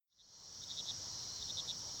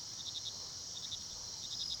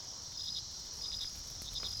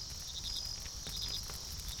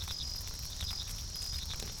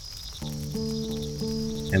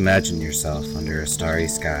Imagine yourself under a starry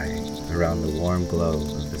sky around the warm glow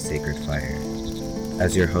of the sacred fire.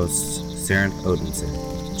 As your hosts, Sarenth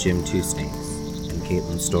Odinson, Jim Two Snakes, and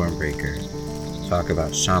Caitlin Stormbreaker talk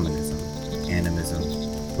about shamanism, animism,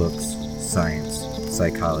 books, science,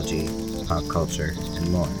 psychology, pop culture, and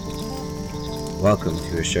more. Welcome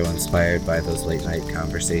to a show inspired by those late-night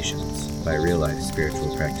conversations by real-life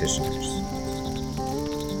spiritual practitioners.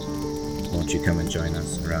 Won't you come and join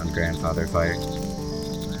us around Grandfather Fire?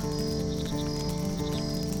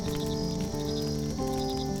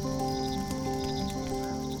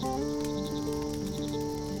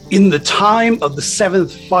 In the time of the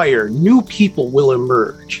seventh fire, new people will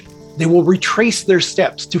emerge. They will retrace their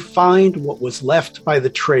steps to find what was left by the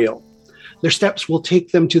trail. Their steps will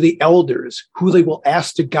take them to the elders, who they will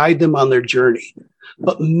ask to guide them on their journey.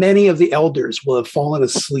 But many of the elders will have fallen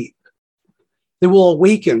asleep. They will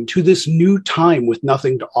awaken to this new time with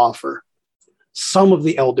nothing to offer. Some of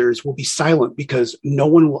the elders will be silent because no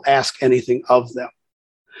one will ask anything of them.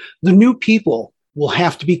 The new people will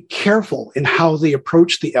have to be careful in how they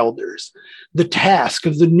approach the elders. The task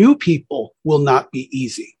of the new people will not be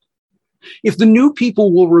easy. If the new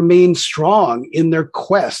people will remain strong in their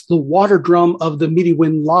quest, the water drum of the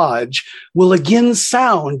Midiwin Lodge will again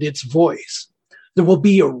sound its voice. There will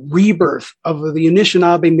be a rebirth of the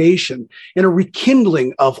Anishinaabe Nation and a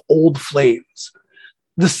rekindling of old flames.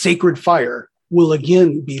 The sacred fire will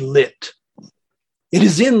again be lit. It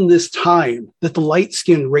is in this time that the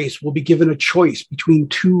light-skinned race will be given a choice between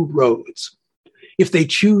two roads. If they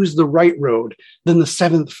choose the right road, then the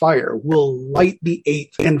seventh fire will light the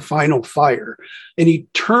eighth and final fire, an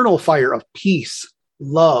eternal fire of peace,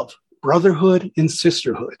 love, brotherhood, and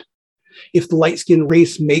sisterhood. If the light-skinned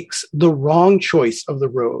race makes the wrong choice of the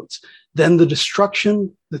roads, then the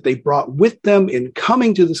destruction that they brought with them in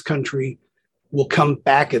coming to this country will come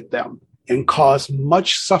back at them and cause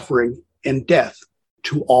much suffering and death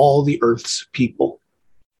to all the Earth's people.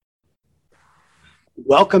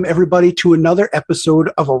 Welcome, everybody, to another episode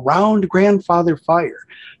of Around Grandfather Fire.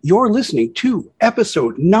 You're listening to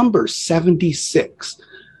episode number 76.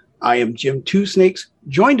 I am Jim Two Snakes,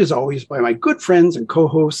 joined as always by my good friends and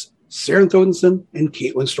co-hosts, Sarenth Odinson and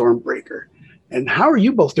Caitlin Stormbreaker. And how are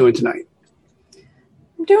you both doing tonight?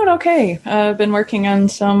 I'm doing okay. I've been working on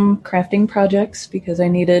some crafting projects because I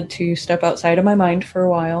needed to step outside of my mind for a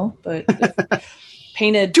while, but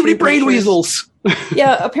painted too many brain weasels.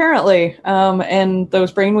 Yeah, apparently. And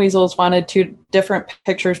those brain weasels wanted two different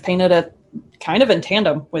pictures painted at kind of in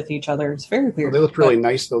tandem with each other. It's very weird. They look really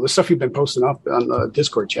nice, though. The stuff you've been posting up on the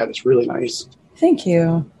Discord chat is really nice. Thank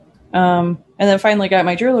you. And then finally got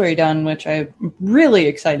my jewelry done, which I'm really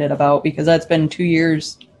excited about because that's been 3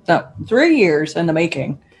 years in the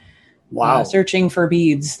making. Wow. Searching for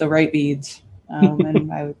beads, the right beads.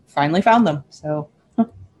 And I finally found them. So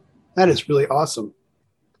that is really awesome.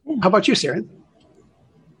 Yeah. How about you, Saren?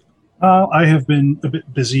 I have been a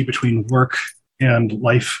bit busy between work and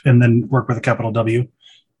life, and then work with a capital W.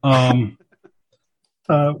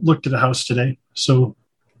 Looked at a house today, so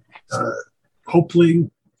hopefully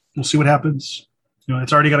we'll see what happens. You know,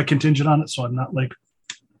 it's already got a contingent on it, so I'm not like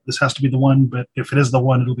this has to be the one. But if it is the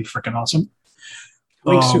one, it'll be freaking awesome.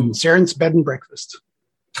 Soon, Saren's bed and breakfast.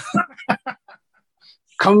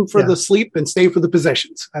 Come for the sleep and stay for the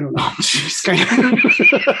possessions. I don't know.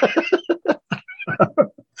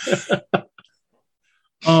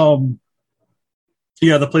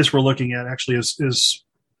 The place we're looking at actually is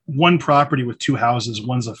one property with two houses.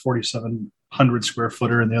 One's a 4,700 square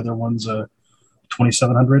footer, and the other one's a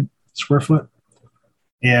 2,700 square foot.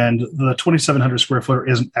 And the 2,700 square footer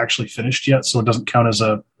isn't actually finished yet, so it doesn't count as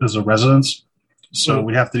a residence. So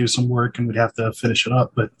we'd have to do some work and we'd have to finish it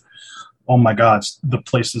up. But oh my God, the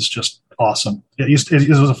place is just awesome.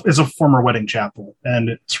 It's a former wedding chapel, and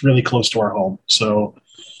it's really close to our home. So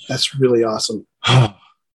that's really awesome.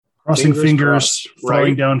 Crossing fingers,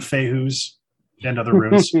 throwing down fehus and other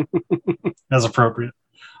rooms as appropriate.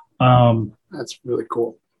 That's really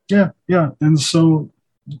cool. Yeah. And so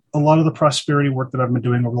a lot of the prosperity work that I've been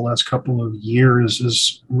doing over the last couple of years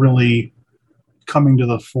is really coming to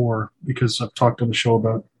the fore because I've talked on the show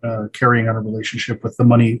about carrying on a relationship with the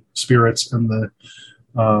money spirits and the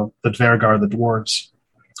Dvergar, the dwarves.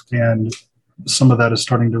 And some of that is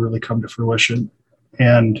starting to really come to fruition.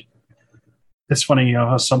 And it's funny, you know,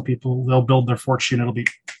 how some people, they'll build their fortune. It'll be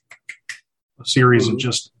a series of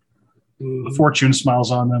just fortune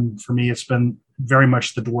smiles on them. For me, it's been very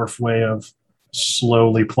much the dwarf way of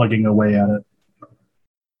slowly plugging away at it.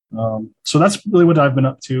 So that's really what I've been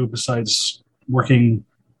up to besides working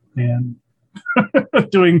and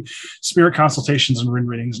doing spirit consultations and rune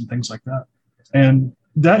readings and things like that. And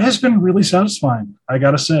That has been really satisfying, I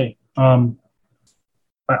gotta say.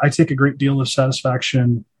 I take a great deal of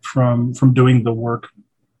satisfaction from doing the work,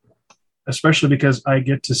 especially because I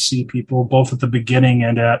get to see people both at the beginning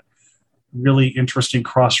and at really interesting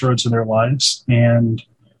crossroads in their lives. And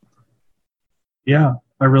yeah,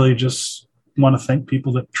 I really just want to thank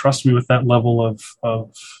people that trust me with that level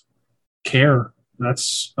of care.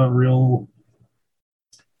 That's a real,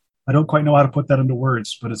 I don't quite know how to put that into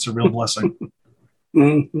words, but it's a real blessing.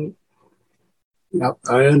 Mm-hmm. Yep,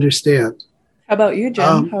 I understand. How about you,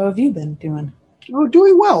 Jim? How have you been doing? Oh,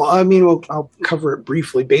 doing well. I mean, I'll cover it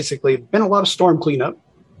briefly. Basically, been a lot of storm cleanup.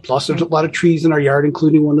 Plus, there's a lot of trees in our yard,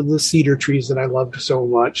 including one of the cedar trees that I loved so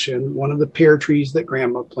much, and one of the pear trees that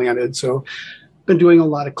Grandma planted. So, been doing a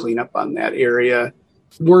lot of cleanup on that area.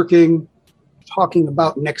 Talking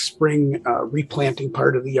about next spring, replanting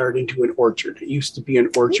part of the yard into an orchard. It used to be an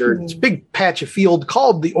orchard. Ooh. It's a big patch of field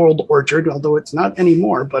called the Old Orchard, although it's not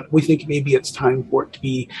anymore. But we think maybe it's time for it to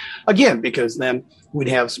be again, because then we'd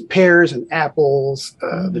have some pears and apples.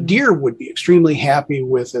 The deer would be extremely happy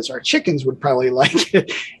with, as our chickens would probably like it.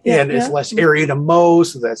 And it's less area to mow,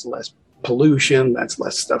 so that's less pollution. That's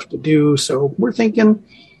less stuff to do. So we're thinking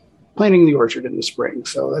planting the orchard in the spring.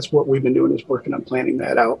 So that's what we've been doing, is working on planning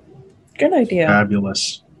that out. Good idea.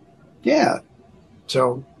 Fabulous. Yeah.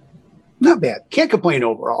 So not bad. Can't complain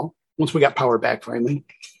overall. Once we got power back finally.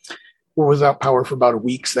 We're without power for about a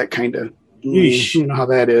week. So that kind of, you know how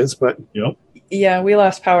that is. But yep. Yeah, we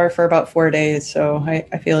lost power for about 4 days. So I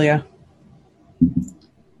feel you.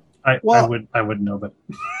 I would know, but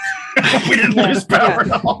we didn't lose power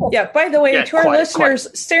at all. Yeah, by the way, to our listeners,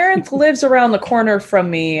 Sarenth lives around the corner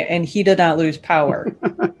from me, and he did not lose power.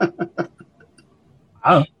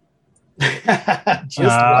 Oh. Just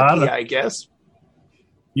lucky, I guess.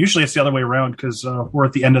 Usually it's the other way around, because we're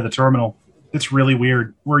at the end of the terminal. It's really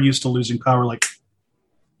weird. We're used to losing power.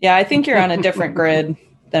 Yeah, I think you're on a different grid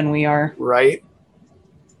than we are. Right.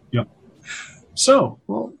 Yep. So,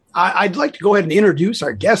 well, I'd like to go ahead and introduce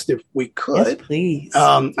our guest if we could. Yes, please.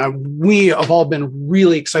 We have all been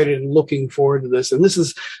really excited and looking forward to this. And this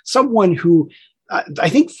is someone who I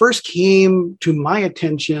think first came to my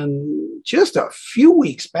attention just a few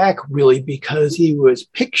weeks back, really, because he was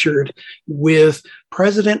pictured with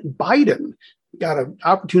President Biden. Got an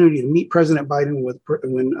opportunity to meet President Biden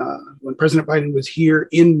when President Biden was here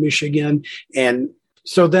in Michigan. And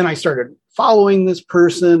so then I started following this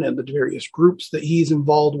person and the various groups that he's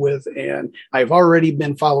involved with. And I've already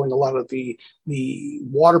been following a lot of the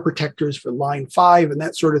water protectors for Line 5 and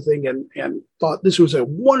that sort of thing, and thought this was a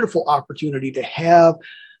wonderful opportunity to have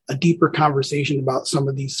a deeper conversation about some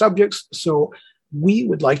of these subjects. So we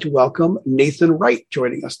would like to welcome Nathan Wright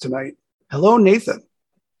joining us tonight. Hello, Nathan.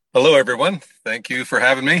 Hello, everyone. Thank you for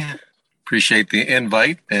having me. Appreciate the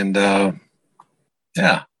invite. And here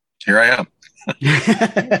I am.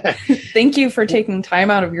 Thank you for taking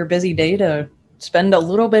time out of your busy day to spend a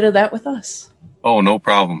little bit of that with us. Oh, no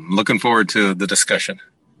problem. Looking forward to the discussion.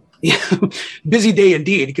 Yeah, busy day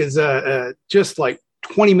indeed, because just like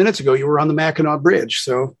 20 minutes ago, you were on the Mackinac Bridge.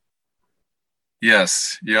 So,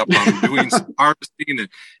 yes, yep, I'm doing some harvesting,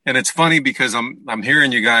 and it's funny because I'm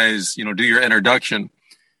hearing you guys, do your introduction,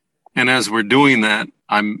 and as we're doing that,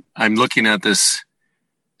 I'm looking at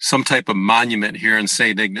some type of monument here in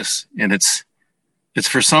St. Ignace, and it's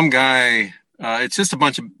for some guy. It's just a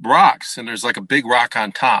bunch of rocks, and there's like a big rock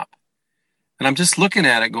on top. And I'm just looking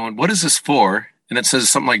at it going, what is this for? And it says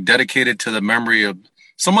something like dedicated to the memory of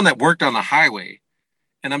someone that worked on the highway.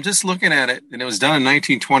 And I'm just looking at it, and it was done in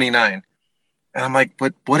 1929. And I'm like,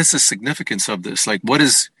 but what is the significance of this? Like, what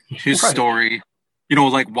is his story?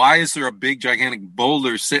 Why is there a big, gigantic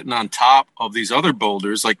boulder sitting on top of these other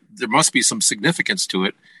boulders? Like, there must be some significance to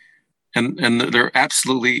it. And there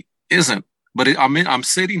absolutely isn't. But I'm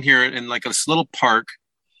sitting here in like this little park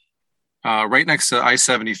right next to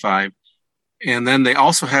I-75. And then they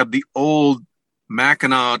also have the old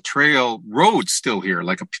Mackinac Trail Road still here,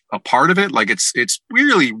 like a part of it. Like it's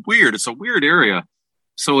really weird. It's a weird area.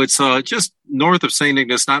 So it's just north of St.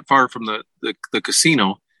 Ignace, not far from the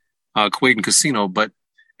casino, Quaden Casino, but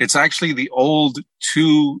it's actually the old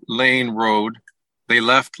 2-lane road. They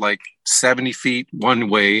left like 70 feet one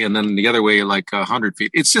way and then the other way like 100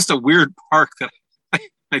 feet. It's just a weird park that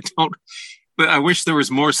I wish there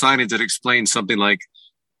was more signage that explained something like,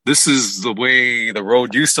 this is the way the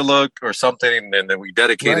road used to look or something. And then we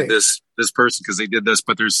dedicated this person because they did this,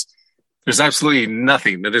 but there's absolutely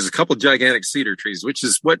nothing. There's a couple gigantic cedar trees, which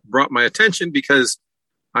is what brought my attention because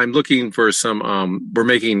I'm looking for some,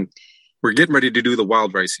 we're getting ready to do the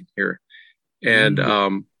wild ricing here.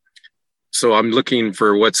 And, so I'm looking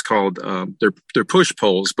for what's called, they're push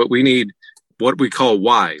poles, but we need what we call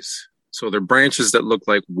Ys. So they're branches that look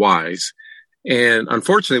like Ys. And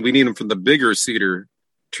unfortunately, we need them from the bigger cedar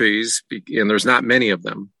trees, and there's not many of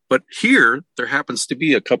them. But here, there happens to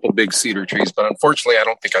be a couple big cedar trees, but unfortunately, I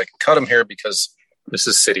don't think I can cut them here because this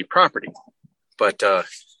is city property. But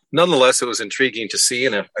nonetheless, it was intriguing to see,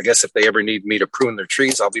 and I guess if they ever need me to prune their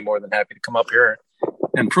trees, I'll be more than happy to come up here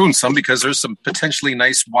and prune some, because there's some potentially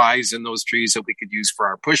nice Ys in those trees that we could use for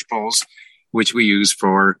our push poles, which we use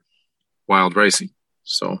for wild ricing.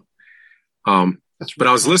 So, but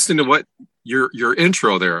I was listening to what your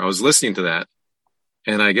intro there. I was listening to that,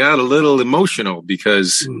 and I got a little emotional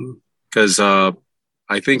because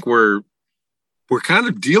I think we're kind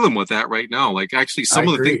of dealing with that right now. Like, actually, some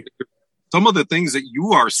of the things that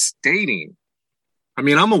you are stating. I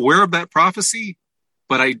mean, I'm aware of that prophecy,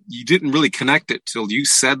 but you didn't really connect it till you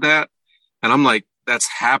said that, and I'm like, that's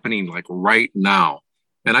happening like right now.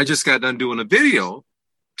 And I just got done doing a video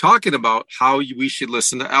talking about how we should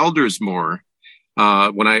listen to elders more.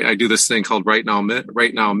 When I do this thing called Right Now a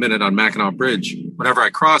Minute on Mackinac Bridge, whenever I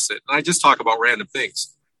cross it, and I just talk about random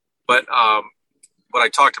things. But what I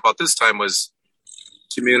talked about this time was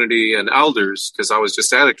community and elders, because I was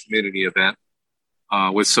just at a community event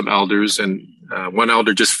with some elders, and one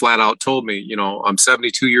elder just flat out told me, I'm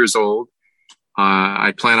 72 years old.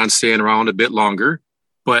 I plan on staying around a bit longer,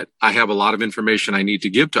 but I have a lot of information I need to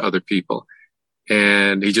give to other people.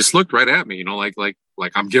 And he just looked right at me,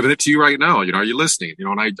 like I'm giving it to you right now. Are you listening?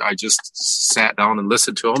 And I just sat down and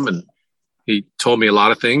listened to him, and he told me a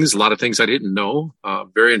lot of things I didn't know.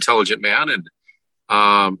 Very intelligent man.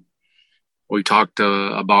 And we talked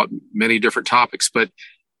about many different topics, but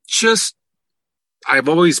I've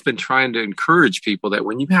always been trying to encourage people that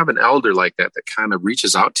when you have an elder like that kind of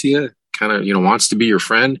reaches out to you, kind of, wants to be your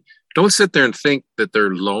friend, don't sit there and think that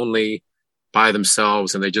they're lonely by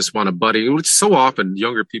themselves and they just want a buddy. Which so often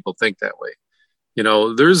younger people think that way.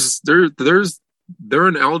 They're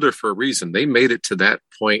an elder for a reason. They made it to that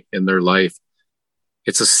point in their life.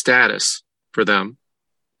 It's a status for them.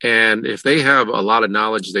 And if they have a lot of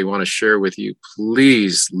knowledge they want to share with you,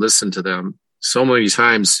 please listen to them. So many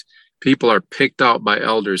times people are picked out by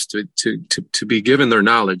elders to be given their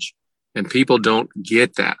knowledge, and people don't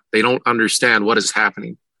get that. They don't understand what is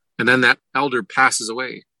happening. And then that elder passes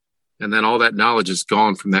away, and then all that knowledge is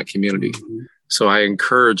gone from that community. Mm-hmm. So I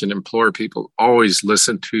encourage and implore people, always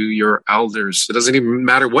listen to your elders. It doesn't even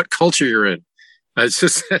matter what culture you're in. It's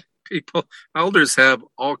just that elders have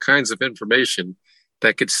all kinds of information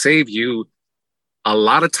that could save you a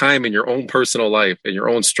lot of time in your own personal life and your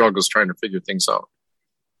own struggles trying to figure things out.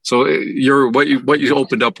 So what you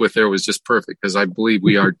opened up with there was just perfect, because I believe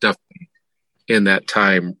we are definitely in that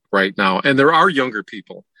time right now. And there are younger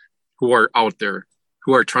people who are out there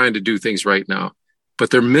who are trying to do things right now, but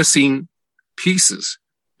they're missing pieces.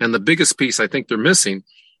 And the biggest piece I think they're missing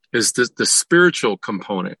is the spiritual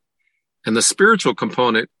component. And the spiritual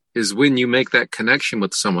component is when you make that connection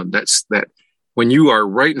with someone. That's when you are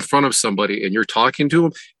right in front of somebody and you're talking to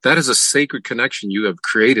them, that is a sacred connection you have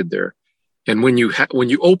created there. And when you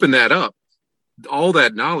open that up, all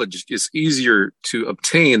that knowledge is easier to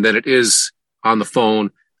obtain than it is on the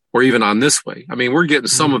phone or even on this way. I mean, we're getting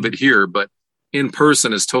some of it here, but in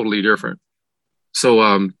person is totally different.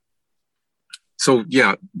 So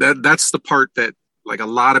yeah, that's the part that, like, a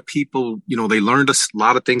lot of people, they learned a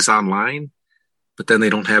lot of things online, but then they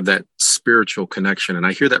don't have that spiritual connection. And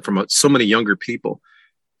I hear that from so many younger people,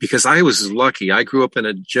 because I was lucky. I grew up in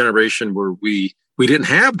a generation where we didn't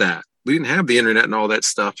have that. We didn't have the internet and all that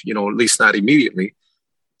stuff, at least not immediately.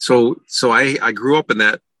 So I grew up in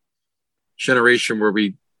that generation where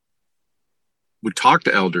we would talk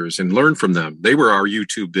to elders and learn from them. They were our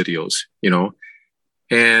YouTube videos,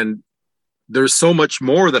 and there's so much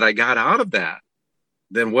more that I got out of that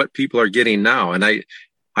than what people are getting now. And I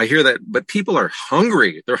hear that, but people are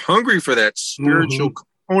hungry. They're hungry for that spiritual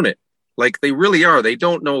component. Like, they really are. They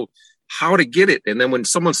don't know how to get it. And then when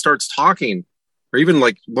someone starts talking, or even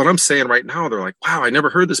like what I'm saying right now, they're like, wow, I never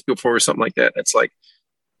heard this before, or something like that. It's like,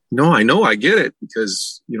 no, I know, I get it,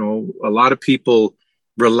 because, a lot of people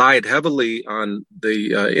relied heavily on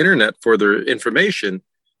the internet for their information.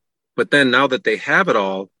 But then now that they have it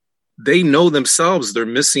all, they know themselves they're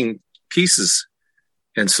missing pieces.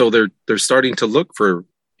 And so they're starting to look for,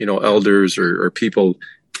 elders or people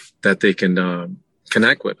that they can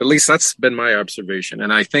connect with. At least that's been my observation.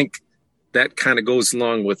 And I think that kind of goes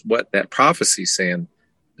along with what that prophecy is saying.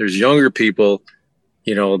 There's younger people,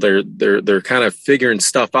 they're kind of figuring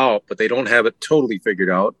stuff out, but they don't have it totally figured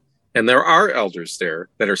out. And there are elders there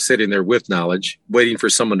that are sitting there with knowledge, waiting for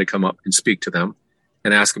someone to come up and speak to them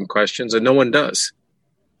and ask them questions, and no one does.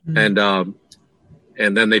 Mm-hmm.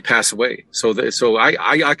 and then they pass away. So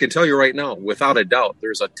I can tell you right now, without a doubt,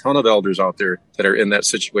 there's a ton of elders out there that are in that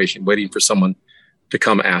situation, waiting for someone to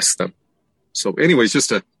come ask them. So anyways,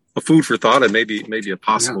 just a food for thought, and maybe a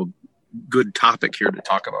possible good topic here to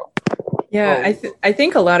talk about. Yeah, I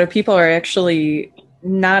think a lot of people are actually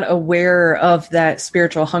not aware of that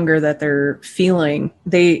spiritual hunger that they're feeling.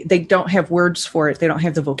 They don't have words for it. They don't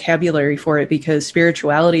have the vocabulary for it, because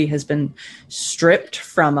spirituality has been stripped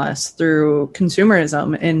from us through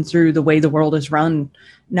consumerism and through the way the world is run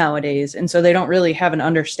nowadays. And so they don't really have an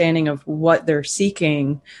understanding of what they're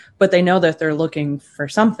seeking, but they know that they're looking for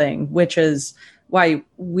something, which is why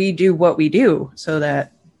we do what we do, so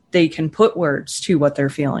that they can put words to what they're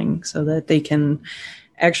feeling, so that they can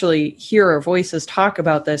actually hear our voices talk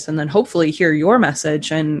about this, and then hopefully hear your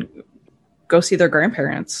message and go see their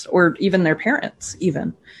grandparents or even their parents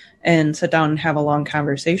even, and sit down and have a long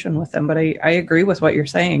conversation with them. But I agree with what you're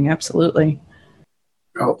saying. Absolutely.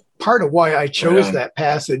 Well, part of why I chose that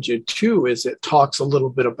passage too is it talks a little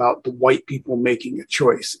bit about the white people making a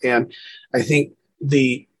choice. And I think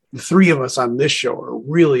the three of us on this show are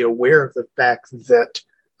really aware of the fact that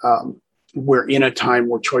we're in a time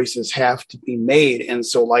where choices have to be made. And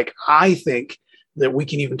so, like, I think that we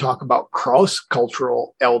can even talk about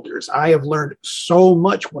cross-cultural elders. I have learned so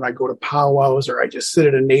much when I go to powwows or I just sit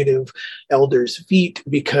at a native elder's feet,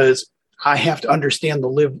 because I have to understand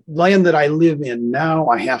the land that I live in now.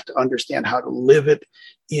 I have to understand how to live it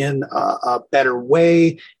in a better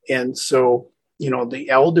way. And so, the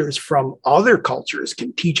elders from other cultures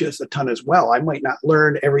can teach us a ton as well. I might not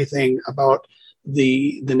learn everything about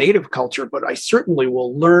the native culture, but I certainly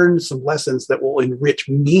will learn some lessons that will enrich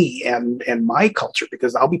me and my culture,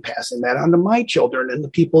 because I'll be passing that on to my children and the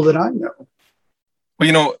people that I know.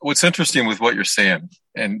 Well, what's interesting with what you're saying,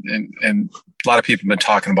 and a lot of people have been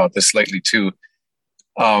talking about this lately too,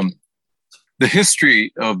 the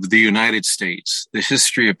history of the United States, the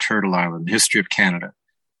history of Turtle Island, the history of Canada,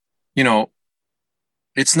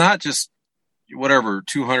 it's not just whatever,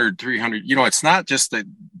 200, 300, it's not just that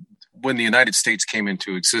when the United States came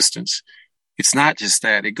into existence. It's not just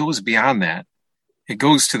that. It goes beyond that. It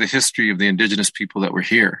goes to the history of the indigenous people that were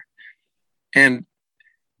here. And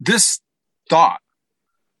this thought,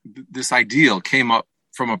 this ideal came up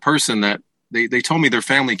from a person that they told me their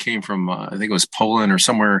family came from, I think it was Poland or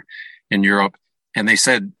somewhere in Europe. And they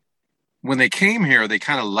said, when they came here, they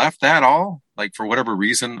kind of left that all, like, for whatever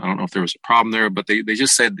reason. I don't know if there was a problem there, but they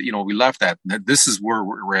just said, we left that this is where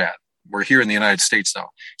we're at. We're here in the United States now.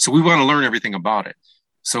 So we want to learn everything about it.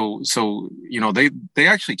 So they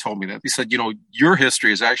actually told me that. They said, your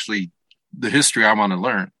history is actually the history I want to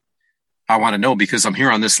learn. I want to know, because I'm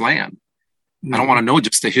here on this land. Mm-hmm. I don't want to know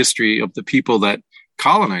just the history of the people that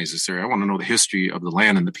colonized us here. I want to know the history of the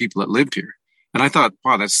land and the people that lived here. And I thought,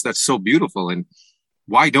 wow, that's so beautiful. And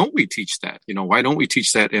why don't we teach that? Why don't we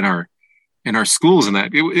teach that in our schools? And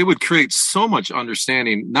that it would create so much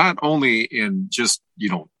understanding, not only in just,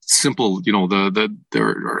 simple,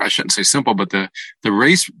 or I shouldn't say simple, but the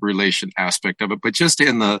race relation aspect of it, but just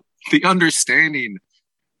in the understanding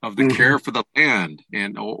of the care for the land,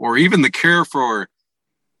 and or even the care for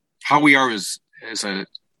how we are as a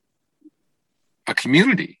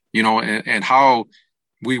community, and how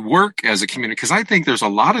we work as a community. Because I think there's a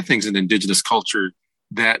lot of things in indigenous culture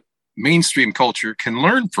that mainstream culture can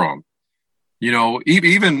learn from.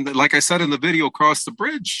 Even like I said in the video Across the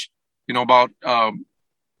Bridge, about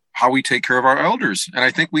how we take care of our elders. And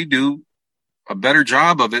I think we do a better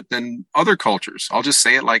job of it than other cultures. I'll just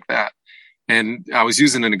say it like that. And I was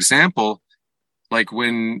using an example, like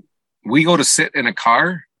when we go to sit in a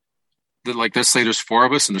car, let's say there's four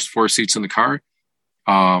of us and there's four seats in the car.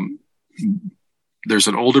 There's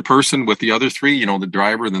an older person with the other three, the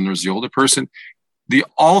driver, and then there's the older person.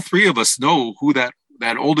 All three of us know who that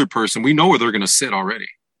older person, we know where they're going to sit already.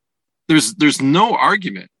 There's no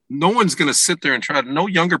argument. No one's going to sit there and no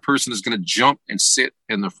younger person is going to jump and sit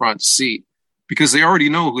in the front seat, because they already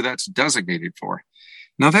know who that's designated for.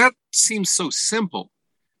 Now that seems so simple,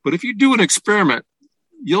 but if you do an experiment,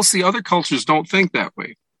 you'll see other cultures don't think that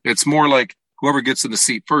way. It's more like whoever gets in the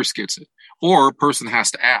seat first gets it, or a person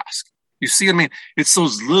has to ask. You see what I mean? It's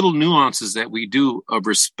those little nuances that we do of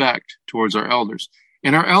respect towards our elders.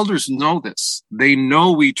 And our elders know this. They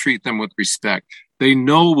know we treat them with respect. They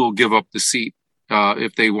know we'll give up the seat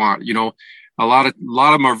if they want. A lot of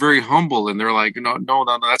them are very humble, and they're like, no,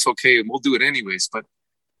 that's okay, and we'll do it anyways. But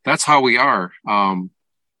that's how we are. And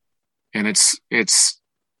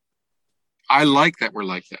I like that we're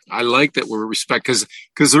like that. I like that we're respect,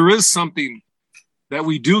 because there is something that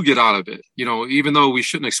we do get out of it, even though we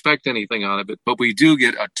shouldn't expect anything out of it, but we do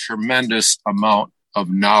get a tremendous amount of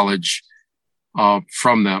knowledge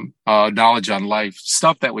from them, knowledge on life,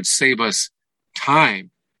 stuff that would save us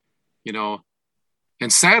time, you know.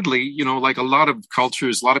 And sadly, you know, like a lot of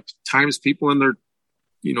cultures, a lot of times people in their,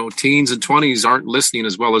 you know, teens and 20s aren't listening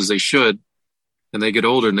as well as they should. And they get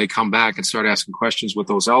older and they come back and start asking questions with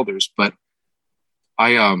those elders. But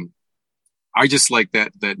I just like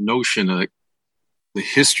that notion of the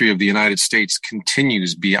history of the United States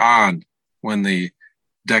continues beyond when the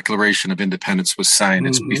Declaration of Independence was signed.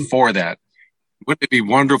 It's before that. Wouldn't it be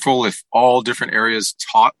wonderful if all different areas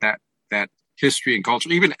taught that history and culture,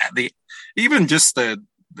 even just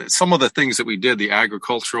some of the things that we did, the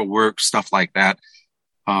agricultural work, stuff like that,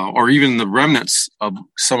 or even the remnants of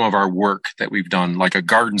some of our work that we've done, like a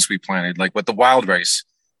gardens we planted, like with the wild rice.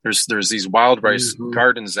 There's these wild rice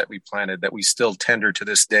gardens that we planted that we still tender to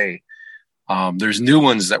this day. There's new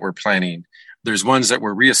ones that we're planting. There's ones that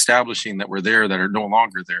we're reestablishing that were there that are no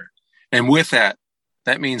longer there. And with that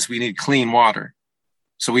means we need clean water.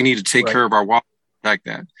 So we need to take care of our water like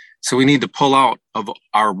that. So we need to pull out of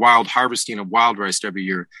our wild harvesting of wild rice every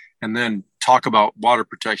year, and then talk about water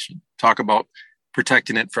protection, talk about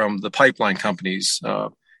protecting it from the pipeline companies,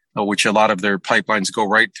 which a lot of their pipelines go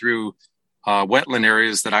right through wetland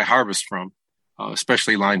areas that I harvest from,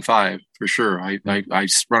 especially Line 5, for sure. I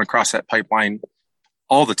run across that pipeline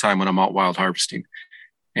all the time when I'm out wild harvesting.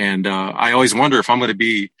 And I always wonder if I'm going to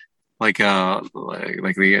be like the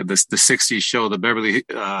 60s show, the Beverly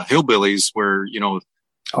Hillbillies, where, you know,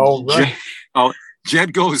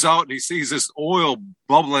 Jed goes out and he sees this oil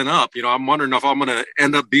bubbling up. You know, I'm wondering if I'm going to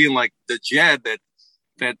end up being like the Jed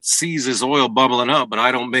that sees this oil bubbling up, but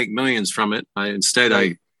I don't make millions from it. Instead,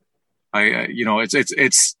 I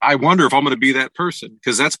wonder if I'm going to be that person,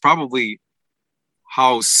 because that's probably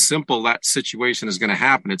how simple that situation is going to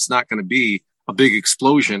happen. It's not going to be a big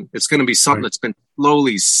explosion. It's going to be something that's been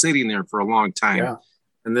slowly sitting there for a long time. Yeah.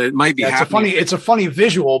 And it might be happening. It's a funny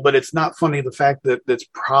visual, but it's not funny the fact that it's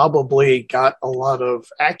probably got a lot of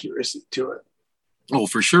accuracy to it. Oh,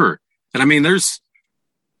 for sure. And I mean, there's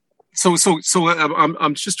so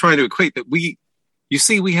I'm just trying to equate that we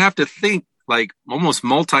have to think like almost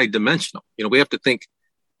multi-dimensional. You know, we have to think,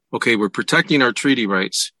 okay, we're protecting our treaty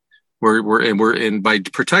rights. And by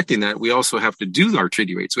protecting that, we also have to do our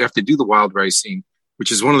treaty rights. We have to do the wild ricing,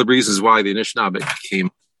 which is one of the reasons why the Anishinaabe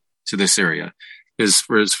came to this area. Is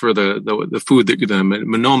for the food that the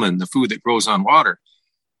monomen, the food that grows on water.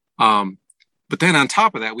 But then on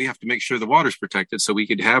top of that, we have to make sure the water's protected so we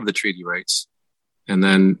could have the treaty rights. And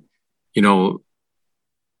then, you know,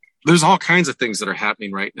 there's all kinds of things that are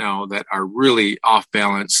happening right now that are really off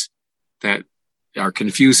balance, that are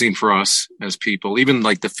confusing for us as people. Even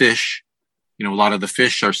like the fish, you know, a lot of the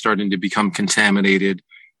fish are starting to become contaminated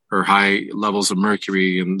or high levels of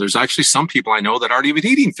mercury. And there's actually some people I know that aren't even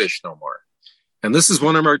eating fish no more. And this is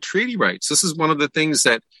one of our treaty rights. This is one of the things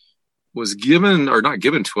that was given or not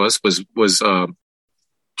given to us was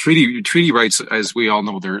treaty rights. As we all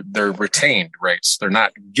know, they're retained rights. They're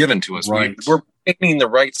not given to us. Right. We're retaining the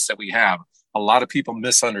rights that we have. A lot of people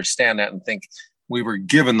misunderstand that and think we were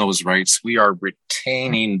given those rights. We are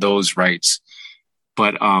retaining those rights.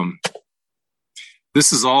 But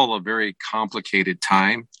this is all a very complicated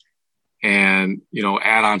time. And, you know,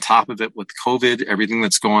 add on top of it with COVID, everything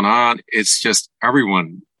that's going on, it's just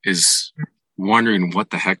everyone is wondering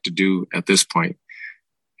what the heck to do at this point.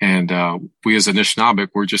 And we as Anishinaabe,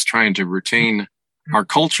 we're just trying to retain our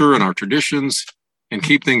culture and our traditions and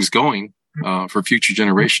keep things going for future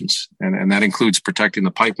generations. And that includes protecting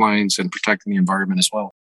the pipelines and protecting the environment as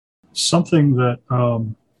well. Something that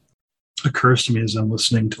occurs to me as I'm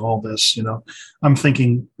listening to all this, you know, I'm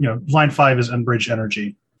thinking, you know, Line 5 is Enbridge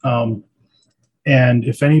Energy. And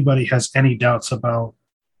if anybody has any doubts about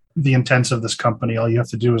the intents of this company, all you have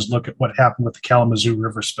to do is look at what happened with the Kalamazoo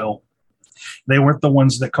River spill. They weren't the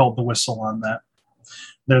ones that called the whistle on that.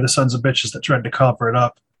 They're the sons of bitches that tried to cover it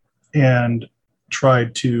up and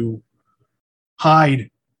tried to hide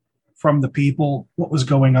from the people what was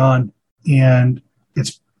going on. And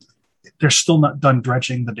they're still not done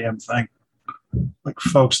dredging the damn thing. Like,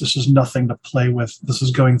 folks, this is nothing to play with. This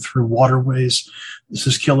is going through waterways. This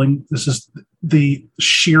is killing. This is the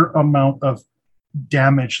sheer amount of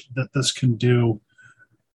damage that this can do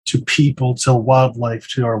to people, to wildlife,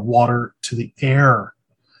 to our water, to the air.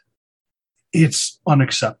 It's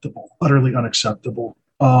unacceptable, utterly unacceptable.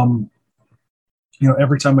 You know,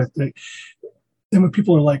 every time and when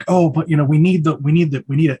people are like, "Oh, but you know, we need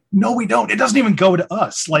it." No, we don't. It doesn't even go to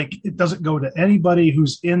us. Like, it doesn't go to anybody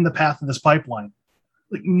who's in the path of this pipeline.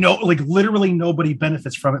 Like literally nobody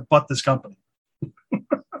benefits from it but this company.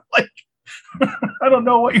 Like, I don't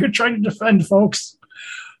know what you're trying to defend, folks.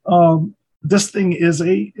 This thing is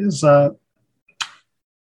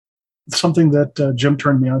something that Jim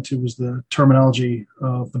turned me on to was the terminology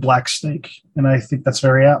of the black snake, and I think that's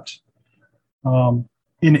very apt.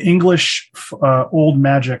 In English, old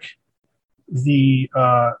magic, the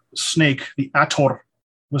snake, the Ator,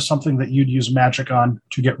 was something that you'd use magic on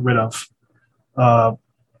to get rid of.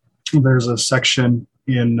 There's a section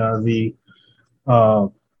in the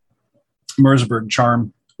Mersberg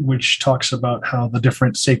charm which talks about how the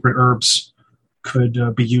different sacred herbs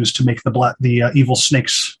could be used to make the evil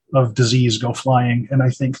snakes of disease go flying. And I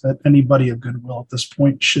think that anybody of goodwill at this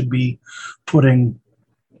point should be putting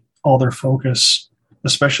all their focus,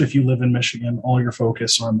 especially if you live in Michigan, all your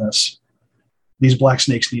focus on this. These black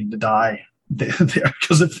snakes need to die,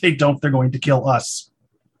 because if they don't, they're going to kill us.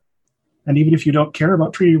 And even if you don't care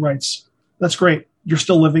about treaty rights, that's great. You're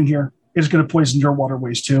still living here. It's going to poison your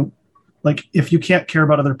waterways too. Like, if you can't care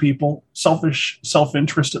about other people,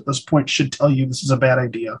 self-interest at this point should tell you this is a bad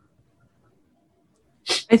idea.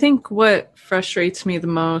 I think what frustrates me the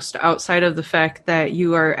most, outside of the fact that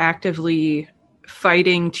you are actively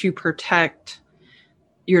fighting to protect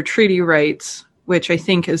your treaty rights, which I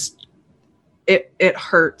think is, it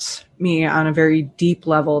hurts me on a very deep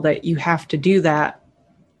level that you have to do that.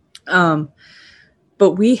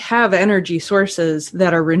 But we have energy sources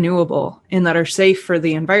that are renewable and that are safe for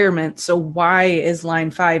the environment. So why is Line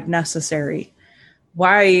 5 necessary?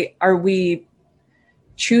 Why are we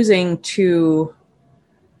choosing to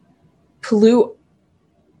pollute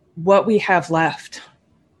what we have left?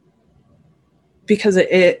 Because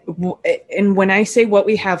and when I say what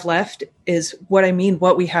we have left is what I mean,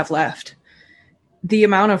 what we have left. The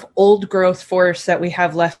amount of old growth forest that we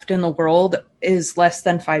have left in the world is less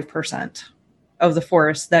than 5% of the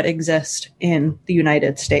forests that exist in the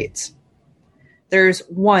United States. There's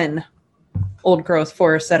one old growth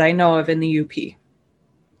forest that I know of in the UP,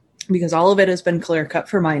 because all of it has been clear cut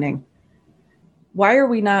for mining. Why are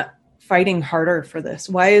we not fighting harder for this?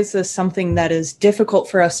 Why is this something that is difficult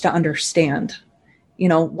for us to understand? You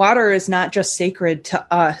know, water is not just sacred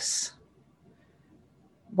to us.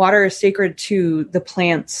 Water is sacred to the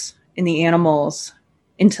plants and the animals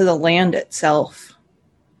and to the land itself,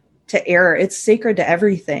 to air. It's sacred to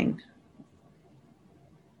everything.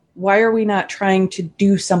 Why are we not trying to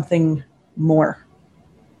do something more?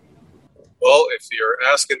 Well, if you're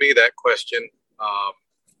asking me that question,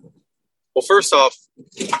 well, first off,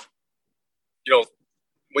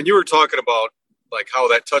 when you were talking about like how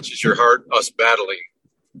that touches your heart, us battling,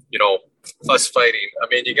 us fighting. I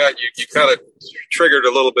mean, you kind of triggered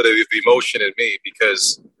a little bit of the emotion in me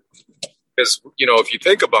because if you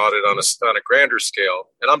think about it on a grander scale,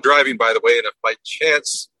 and I'm driving, by the way, and if by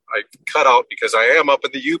chance I cut out because I am up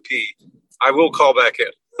in the UP, I will call back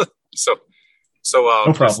in. so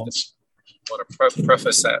no problems. I want to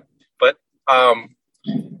preface that, but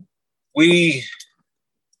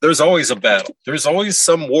there's always a battle. There's always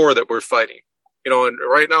some war that we're fighting. And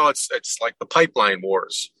right now it's like the pipeline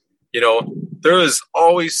wars. There is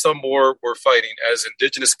always some war we're fighting as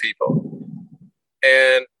Indigenous people.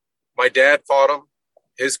 And my dad fought them.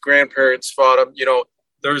 His grandparents fought them.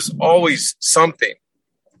 There's always something.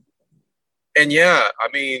 And yeah, I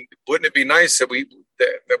mean, wouldn't it be nice that we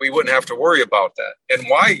wouldn't have to worry about that? And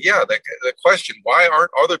why? Yeah, the question: why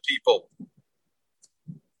aren't other people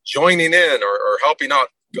joining in or helping out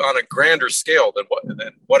on a grander scale than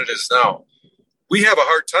what it is now? We have a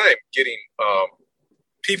hard time getting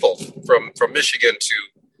people from Michigan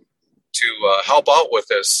to help out with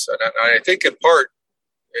this, and I think in part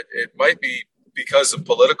it might be because of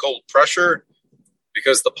political pressure,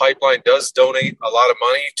 because the pipeline does donate a lot of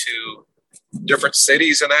money to different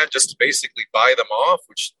cities and that just to basically buy them off,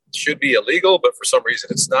 which should be illegal, but for some reason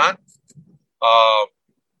it's not.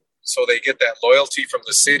 So they get that loyalty from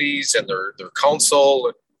the cities and their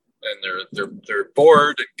council and their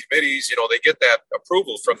board and committees. They get that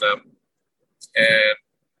approval from them, and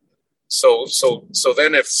so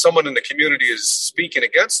then if someone in the community is speaking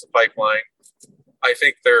against the pipeline, I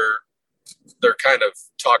think they're kind of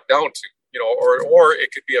talked down to, or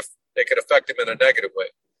it could affect them in a negative way.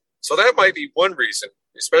 So that might be one reason,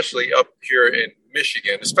 especially up here in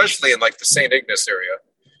Michigan, especially in like the St. Ignace area,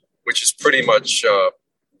 which is pretty much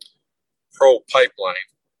pro-pipeline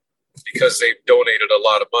because they've donated a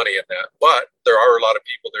lot of money in that. But there are a lot of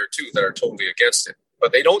people there too that are totally against it.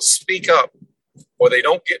 But they don't speak up or they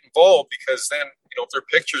don't get involved because then, if their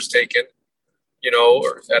picture's taken,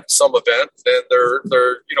 or at some event, then they're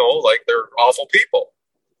they're awful people.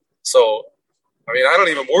 So, I mean, I don't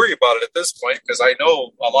even worry about it at this point because I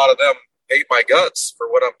know a lot of them hate my guts for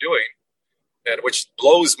what I'm doing, and which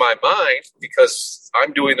blows my mind because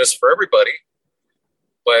I'm doing this for everybody.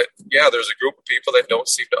 But yeah, there's a group of people that don't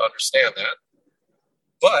seem to understand that.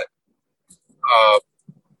 But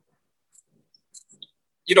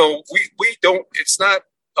We don't, it's not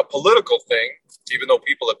a political thing, even though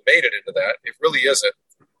people have made it into that. It really isn't.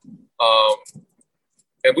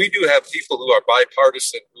 And we do have people who are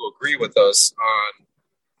bipartisan who agree with us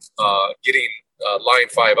on getting Line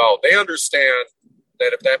 5 out. They understand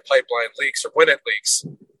that if that pipeline leaks or when it leaks,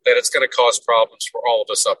 that it's going to cause problems for all of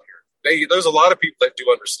us up here. There's a lot of people that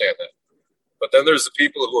do understand that. But then there's the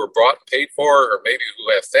people who are brought and paid for, or maybe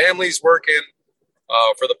who have families working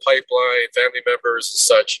for the pipeline, family members and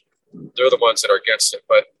such. They're the ones that are against it.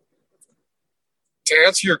 But to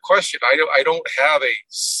answer your question, I don't have a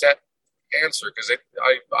set answer, because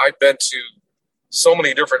I've been to so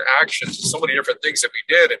many different actions, so many different things that we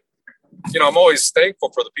did. And, I'm always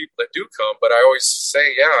thankful for the people that do come, but I always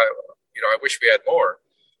say, I wish we had more.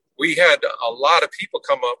 We had a lot of people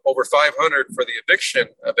come up, over 500 for the eviction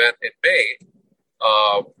event in May,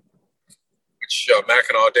 which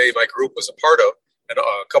Mackinac Day, my group, was a part of, and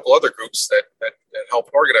a couple other groups that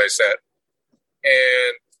helped organize that.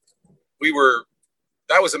 And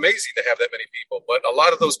that was amazing to have that many people. But a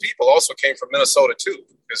lot of those people also came from Minnesota too,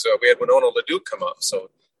 because we had Winona LaDuke come up. So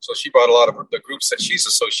she brought a lot of the groups that she's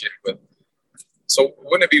associated with. So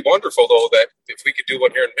wouldn't it be wonderful, though, that if we could do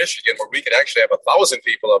one here in Michigan, where we could actually have 1,000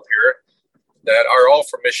 people up here that are all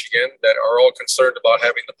from Michigan, that are all concerned about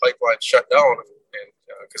having the pipeline shut down, and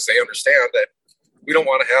because they understand that we don't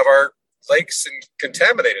want to have our lakes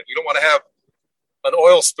contaminated. We don't want to have an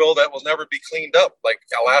oil spill that will never be cleaned up, like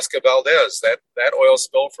Alaska Valdez, that oil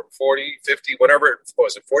spill from 40, 50, whatever it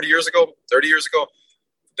was, 40 years ago, 30 years ago.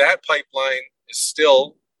 That pipeline is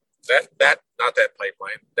still, that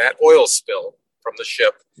oil spill from the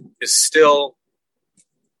ship is still,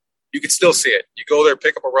 you can still see it. You go there,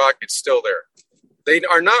 pick up a rock, it's still there. They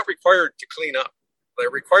are not required to clean up. They're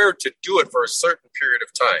required to do it for a certain period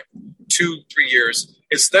of time, 2-3 years.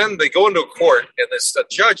 It's then they go into a court, and it's a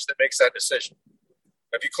judge that makes that decision.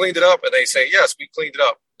 Have you cleaned it up? And they say, yes, we cleaned it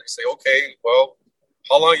up. They say, okay, well,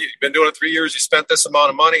 how long you've been doing it? 3 years. You spent this amount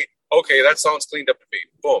of money. Okay, that sounds cleaned up to me.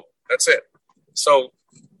 Boom, that's it. So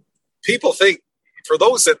people think, for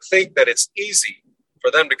those that think that it's easy for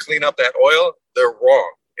them to clean up that oil, they're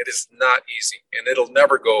wrong. It is not easy, and it'll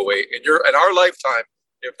never go away. In our lifetime,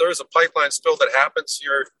 if there's a pipeline spill that happens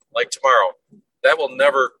here, like tomorrow, that will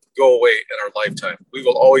never go away in our lifetime. We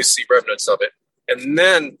will always see remnants of it. And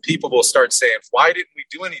then people will start saying, why didn't we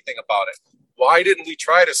do anything about it? Why didn't we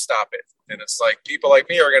try to stop it? And it's like, people like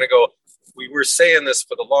me are going to go, we were saying this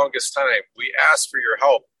for the longest time. We asked for your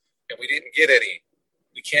help, and we didn't get any.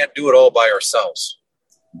 We can't do it all by ourselves.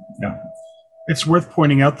 Yeah. It's worth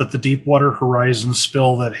pointing out that the Deepwater Horizon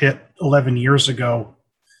spill that hit 11 years ago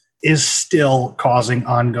is still causing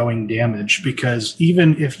ongoing damage, because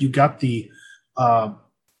even if you got the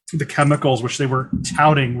chemicals which they were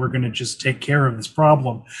touting were going to just take care of this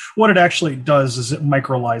problem, what it actually does is it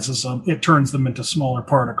microlyzes them. It turns them into smaller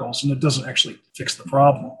particles, and it doesn't actually fix the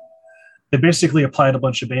problem. They basically applied a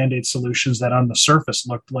bunch of Band-Aid solutions that on the surface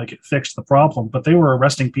looked like it fixed the problem, but they were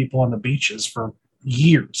arresting people on the beaches for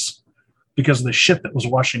years because of the shit that was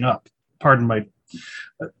washing up. Pardon my...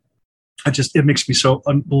 it makes me so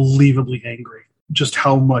unbelievably angry just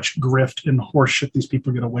how much grift and horseshit these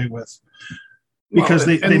people get away with. Because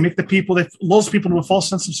they make the people, they lulls people into a false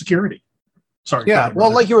sense of security. Sorry. Yeah.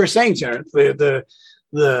 Well, like you were saying, Jared,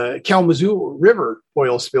 the Kalamazoo River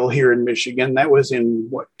oil spill here in Michigan, that was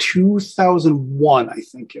in 2001, I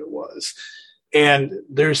think it was. And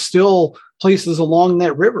there's still places along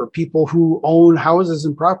that river, people who own houses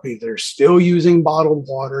and property, they're still using bottled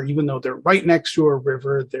water, even though they're right next to a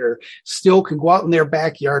river. They're still can go out in their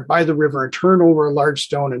backyard by the river and turn over a large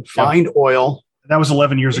stone and find oil. That was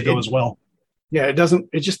 11 years ago as well. Yeah, it doesn't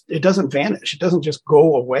vanish. It doesn't just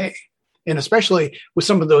go away. And especially with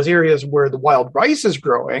some of those areas where the wild rice is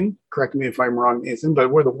growing, correct me if I'm wrong, Nathan,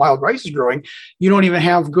 but where the wild rice is growing, you don't even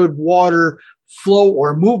have good water flow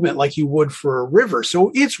or movement like you would for a river.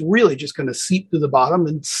 So it's really just going to seep to the bottom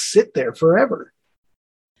and sit there forever.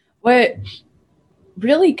 What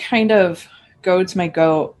really kind of goads my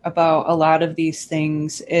goat about a lot of these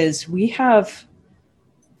things is we have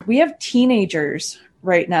teenagers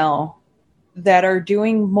right now that are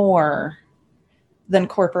doing more than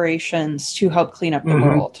corporations to help clean up the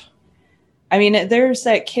world. I mean, there's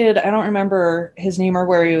that kid, I don't remember his name or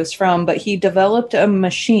where he was from, but he developed a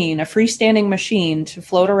machine, a freestanding machine to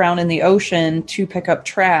float around in the ocean to pick up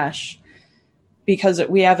trash because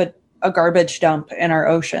we have a garbage dump in our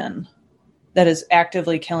ocean that is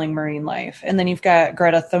actively killing marine life. And then you've got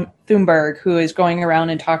Greta Thunberg, who is going around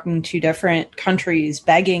and talking to different countries,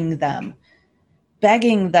 begging them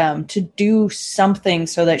to do something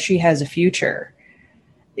so that she has a future.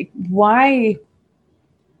 why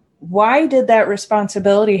did that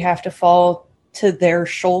responsibility have to fall to their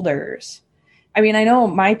shoulders? I mean, I know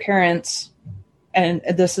my parents, and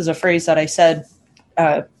this is a phrase that I said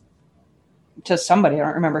to somebody, I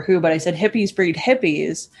don't remember who, but I said hippies breed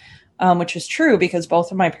hippies, which is true because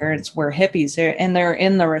both of my parents were hippies, and they're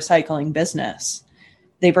in the recycling business.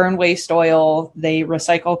 They burn waste oil, they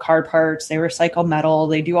recycle car parts, they recycle metal,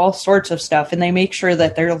 they do all sorts of stuff, and they make sure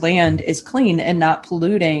that their land is clean and not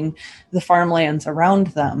polluting the farmlands around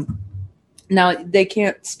them. Now, they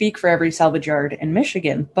can't speak for every salvage yard in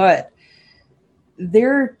Michigan, but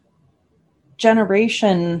their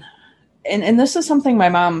generation, and this is something my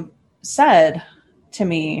mom said to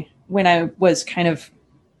me when I was kind of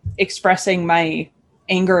expressing my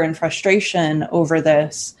anger and frustration over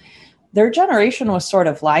this, their generation was sort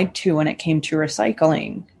of lied to when it came to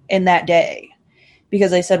recycling in that day.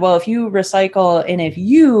 Because I said, well, if you recycle and if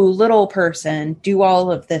you, little person, do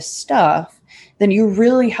all of this stuff, then you're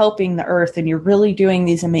really helping the earth and you're really doing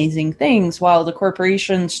these amazing things, while the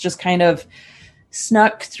corporations just kind of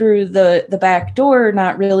snuck through the back door,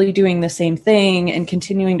 not really doing the same thing and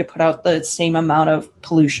continuing to put out the same amount of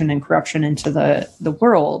pollution and corruption into the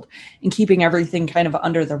world and keeping everything kind of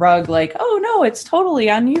under the rug, like, oh no, it's totally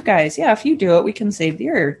on you guys. Yeah, if you do it, we can save the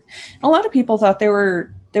earth. And a lot of people thought they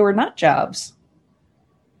were nut jobs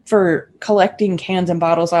for collecting cans and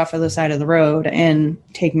bottles off of the side of the road and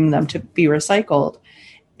taking them to be recycled.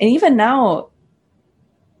 And even now,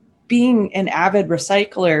 being an avid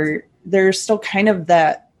recycler, there's still kind of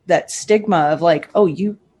that stigma of like, oh,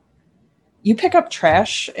 you pick up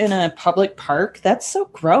trash in a public park? That's so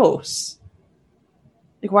gross.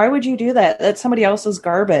 Like, why would you do that? That's somebody else's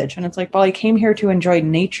garbage. And it's like, well, I came here to enjoy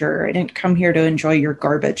nature. I didn't come here to enjoy your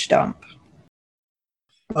garbage dump.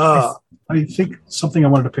 I think something I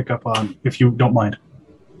wanted to pick up on, if you don't mind.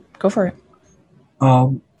 Go for it.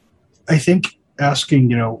 I think asking,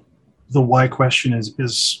 the why question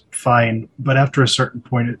is fine, but after a certain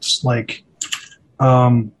point, it's like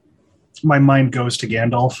my mind goes to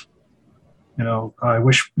Gandalf. I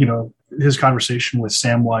wish, his conversation with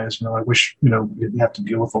Samwise, I wish, we didn't have to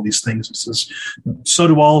deal with all these things. It says, so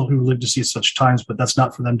do all who live to see such times, but that's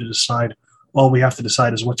not for them to decide. All we have to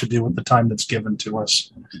decide is what to do with the time that's given to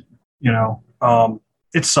us.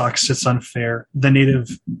 It sucks. It's unfair. The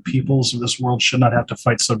native peoples of this world should not have to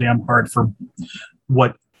fight so damn hard for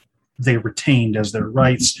what they retained as their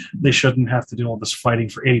rights. They shouldn't have to do all this fighting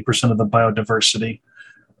for 80% of the biodiversity.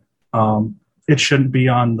 It shouldn't be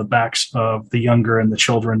on the backs of the younger and the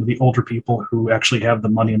children. The older people who actually have the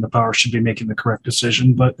money and the power should be making the correct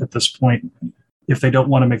decision. But at this point, if they don't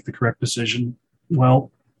want to make the correct decision,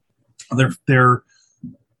 well, they're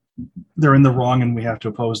in the wrong, and we have to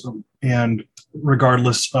oppose them. And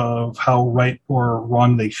regardless of how right or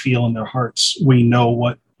wrong they feel in their hearts, we know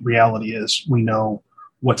what reality is. We know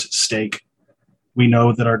what's at stake. We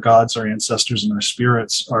know that our gods, our ancestors, and our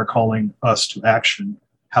spirits are calling us to action.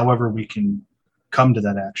 However, we can come to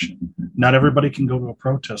that action. Not everybody can go to a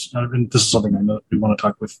protest. And this is something I know we want to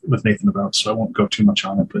talk with Nathan about, so I won't go too much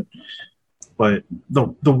on it. But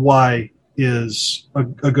the why is a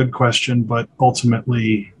good question, but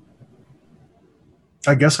ultimately,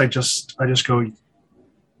 I guess I just go,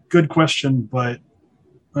 good question, but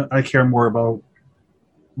I care more about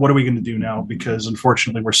what are we going to do now, because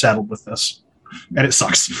unfortunately we're saddled with this and it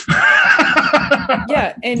sucks.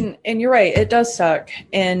 Yeah, and you're right, it does suck,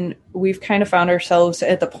 and we've kind of found ourselves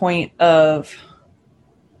at the point of,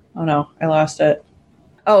 oh no, I lost it.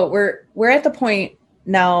 Oh, we're at the point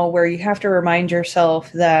now where you have to remind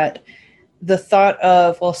yourself that the thought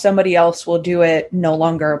of, well, somebody else will do it no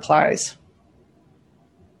longer applies.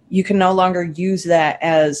 You can no longer use that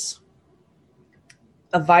as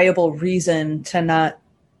a viable reason to not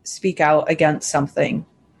speak out against something.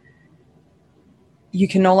 You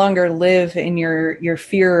can no longer live in your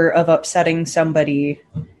fear of upsetting somebody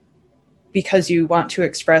because you want to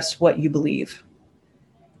express what you believe.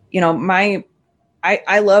 I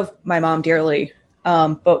love my mom dearly,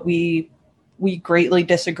 but we greatly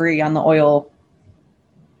disagree on the oil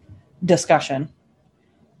discussion.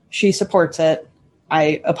 She supports it.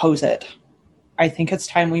 I oppose it. I think it's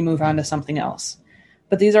time we move on to something else.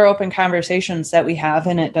 But these are open conversations that we have,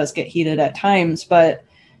 and it does get heated at times, but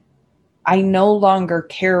I no longer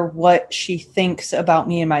care what she thinks about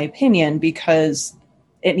me and my opinion, because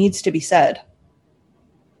it needs to be said.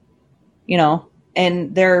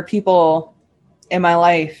 And there are people in my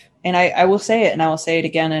life, and I will say it, and I will say it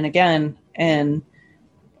again and again, and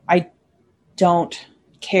I don't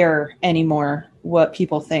care anymore what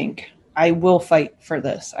people think. I will fight for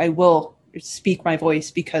this. I will speak my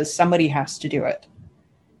voice, because somebody has to do it.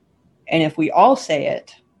 And if we all say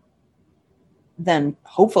it, then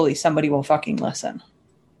hopefully somebody will fucking listen.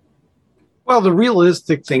 Well, the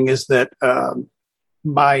realistic thing is that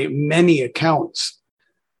by many accounts,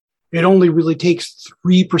 it only really takes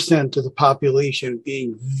 3% of the population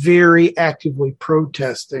being very actively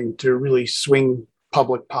protesting to really swing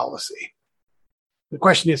public policy. The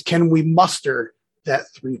question is, can we muster that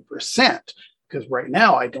 3%? Because right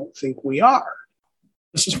now, I don't think we are.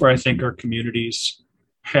 This is where I think our communities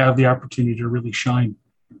have the opportunity to really shine.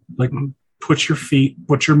 Like, put your feet,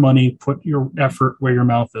 put your money, put your effort where your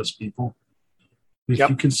mouth is, people. If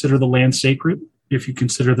you consider the land sacred, if you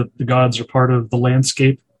consider that the gods are part of the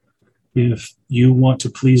landscape, if you want to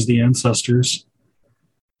please the ancestors,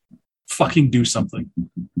 fucking do something.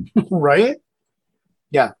 Right?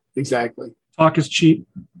 Yeah, exactly. Talk is cheap.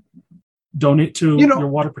 Donate to your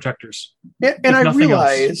water protectors. And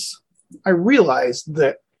I realize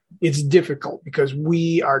that it's difficult because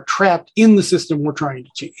we are trapped in the system we're trying to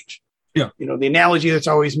change. Yeah. The analogy that's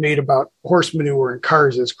always made about horse manure and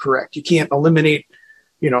cars is correct. You can't eliminate,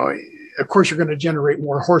 of course you're going to generate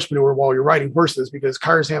more horse manure while you're riding horses because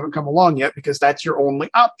cars haven't come along yet because that's your only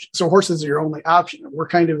option. So horses are your only option. And we're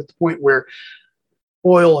kind of at the point where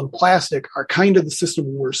oil and plastic are kind of the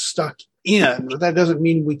system we're stuck in. But that doesn't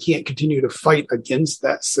mean we can't continue to fight against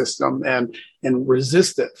that system and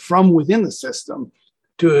resist it from within the system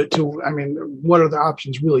what other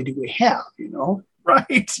options really do we have,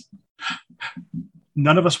 Right.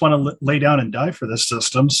 None of us want to lay down and die for this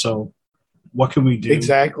system. So what can we do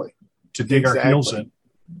to dig our heels in?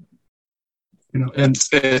 And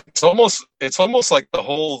it's almost like the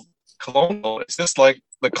whole colonial, it's just like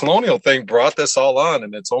the colonial thing brought this all on.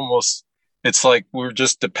 And it's like we're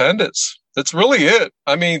just dependents. That's really it.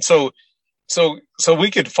 I mean, so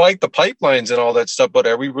we could fight the pipelines and all that stuff, but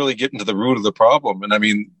are we really getting to the root of the problem? And I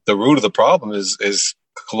mean, the root of the problem is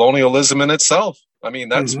colonialism in itself. I mean,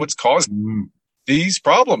 that's what's causing these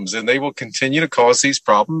problems, and they will continue to cause these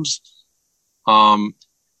problems.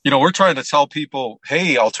 We're trying to tell people,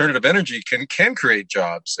 hey, alternative energy can create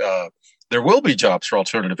jobs. There will be jobs for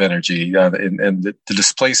alternative energy, and the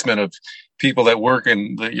displacement of people that work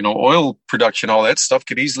in the, oil production, all that stuff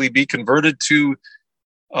could easily be converted to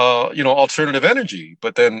alternative energy.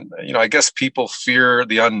 But then, I guess people fear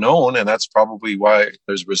the unknown, and that's probably why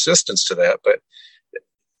there's resistance to that. But,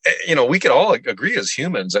 we could all agree as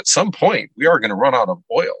humans at some point we are going to run out of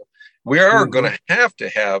oil. We are going to have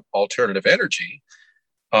alternative energy.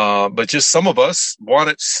 But just some of us want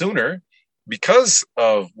it sooner because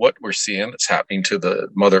of what we're seeing that's happening to the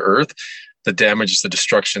Mother Earth, the damage, the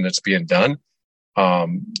destruction that's being done.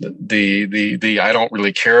 The I don't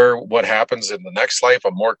really care what happens in the next life.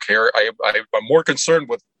 I'm more concerned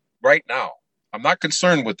with right now. I'm not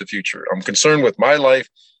concerned with the future. I'm concerned with my life.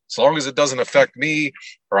 As long as it doesn't affect me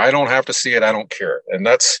or I don't have to see it, I don't care. And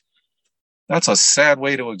that's a sad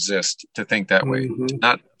way to exist, to think that way,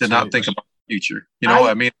 not think about the future.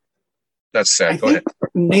 That's sad. Go ahead.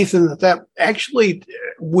 Nathan, that actually,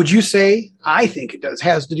 would you say, I think it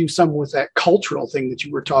has to do some with that cultural thing that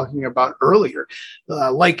you were talking about earlier.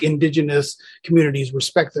 Like indigenous communities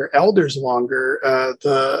respect their elders longer,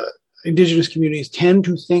 the indigenous communities tend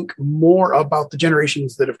to think more about the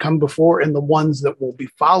generations that have come before and the ones that will be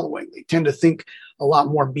following. They tend to think a lot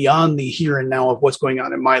more beyond the here and now of what's going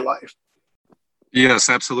on in my life. Yes,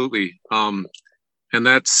 absolutely. And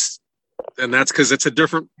that's because it's a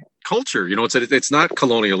different culture. It's not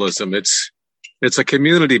colonialism. It's a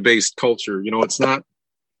community-based culture. It's not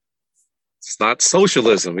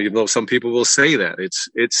socialism, even though some people will say that.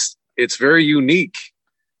 It's very unique.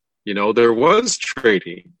 There was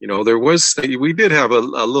trading. We did have a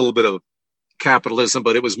little bit of capitalism,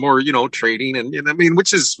 but it was more, trading, and I mean,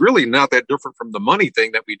 which is really not that different from the money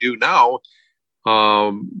thing that we do now,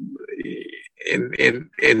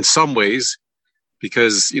 in some ways,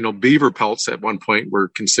 because beaver pelts at one point were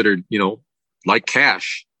considered, like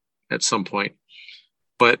cash at some point.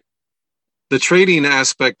 But the trading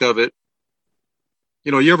aspect of it,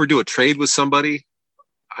 you ever do a trade with somebody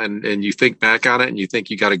and you think back on it and you think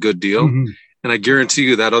you got a good deal. And I guarantee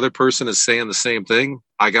you that other person is saying the same thing.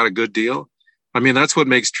 I got a good deal. I mean, that's what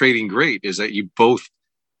makes trading great, is that you both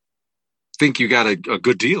think you got a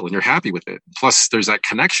good deal and you're happy with it. Plus there's that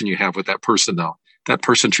connection you have with that person now. That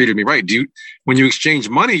person treated me right. When you exchange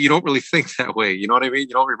money, you don't really think that way. You know what I mean?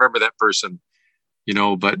 You don't remember that person,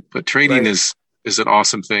 but trading is an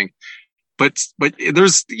awesome thing. But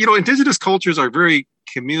there's, indigenous cultures are very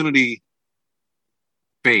community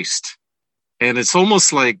based. And it's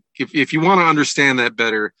almost like, if you want to understand that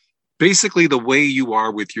better, basically the way you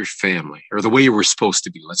are with your family, or the way you were supposed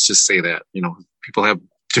to be, let's just say that, people have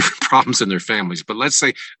different problems in their families. But let's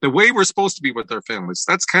say the way we're supposed to be with our families,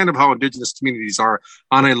 that's kind of how Indigenous communities are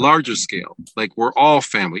on a larger scale. Like we're all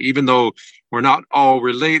family, even though we're not all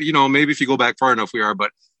related. You know, maybe if you go back far enough, we are.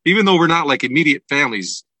 But even though we're not like immediate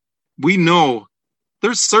families, we know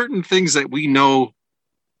there's certain things that we know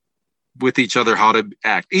with each other how to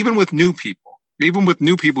act. Even with new people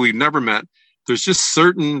we've never met, there's just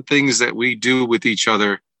certain things that we do with each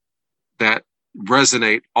other that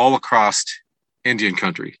resonate all across Indian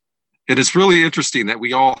country. And it's really interesting that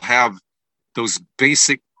we all have those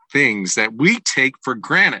basic things that we take for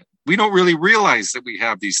granted. We don't really realize that we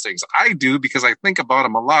have these things. I do, because I think about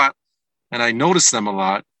them a lot and I notice them a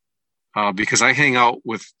lot, because I hang out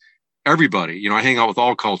with everybody. You know, I hang out with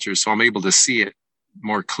all cultures, so I'm able to see it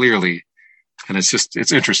more clearly. And it's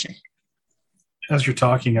interesting. As you're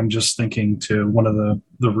talking, I'm just thinking to one of the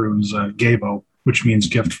runes, Gabo, which means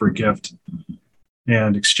gift for gift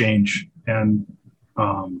and exchange. And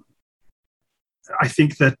I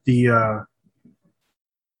think that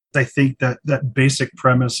that basic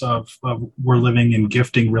premise of we're living in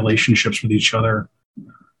gifting relationships with each other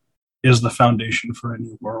is the foundation for a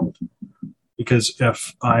new world. Because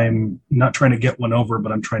if I'm not trying to get one over,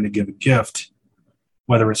 but I'm trying to give a gift,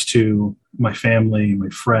 whether it's to my family, my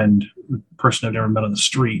friend, the person I've never met on the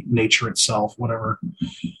street, nature itself, whatever,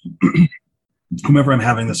 whomever I'm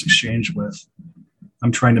having this exchange with,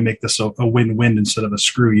 I'm trying to make this a win-win instead of a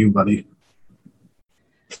screw you, buddy.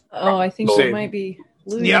 Oh, I think we might be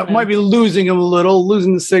losing him. Might be losing him a little,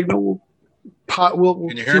 losing the signal. We'll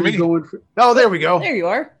Can you hear me? Oh, there we go. There you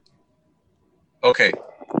are. Okay.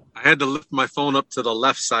 I had to lift my phone up to the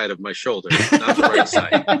left side of my shoulder, not the right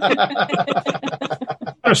side.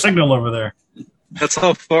 There's a signal over there. That's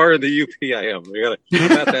how far in the UP I am. We gotta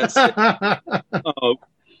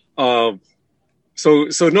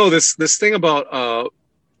So no, this thing about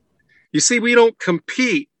you see, we don't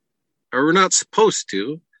compete, or we're not supposed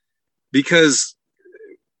to, because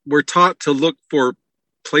we're taught to look for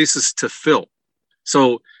places to fill.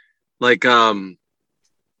 So like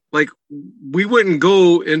we wouldn't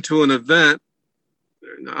go into an event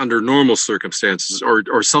under normal circumstances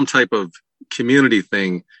or some type of community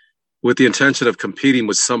thing with the intention of competing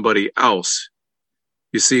with somebody else.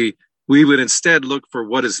 You see, we would instead look for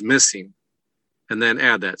what is missing and then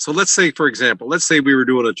add that. So let's say, for example, we were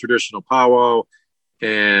doing a traditional powwow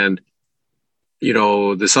and, you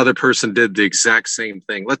know, this other person did the exact same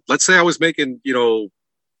thing. Let's say I was making, you know,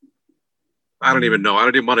 I don't even know. I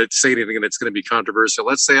don't even want to say anything that's going to be controversial.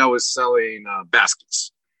 Let's say I was selling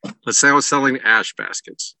baskets. Let's say I was selling ash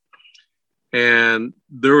baskets. And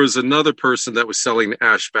there was another person that was selling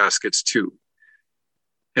ash baskets too.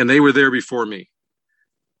 And they were there before me.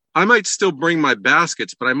 I might still bring my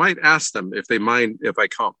baskets, but I might ask them if they mind if I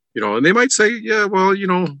come, you know, and they might say, yeah, well, you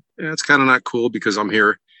know, it's kind of not cool because I'm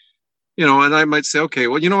here, you know, and I might say, okay,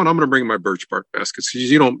 well, you know what? I'm going to bring my birch bark baskets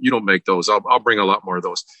because you don't make those. I'll bring a lot more of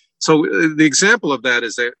those. So the example of that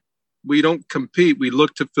is that we don't compete. We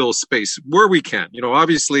look to fill space where we can. You know,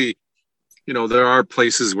 obviously, you know, there are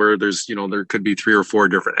places where there's, you know, there could be 3 or 4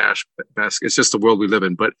 different ash baskets. It's just the world we live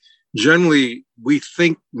in. But generally, we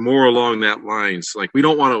think more along that lines. Like, we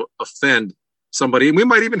don't want to offend somebody. And we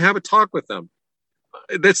might even have a talk with them.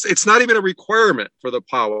 It's not even a requirement for the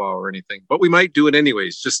powwow or anything. But we might do it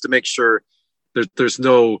anyways, just to make sure there's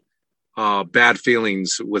no bad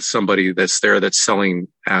feelings with somebody that's there that's selling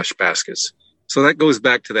ash baskets. So that goes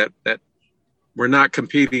back to that we're not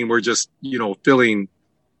competing. We're just, you know, filling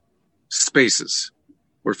spaces.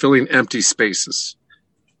 We're filling empty spaces.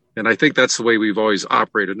 And I think that's the way we've always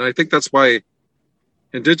operated. And I think that's why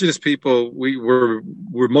Indigenous people, we're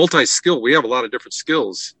multi-skilled. We have a lot of different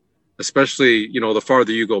skills, especially, you know, the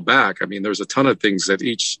farther you go back. I mean, there's a ton of things that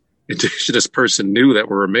each Indigenous person knew that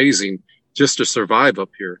were amazing just to survive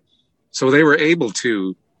up here. So they were able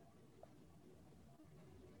to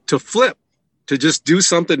flip, to just do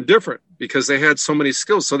something different because they had so many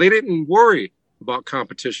skills. So they didn't worry about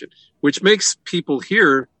competition, which makes people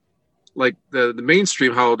here, like the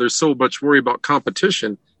mainstream, how there's so much worry about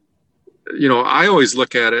competition. You know, I always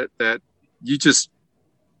look at it that you just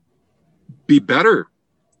be better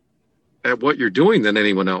at what you're doing than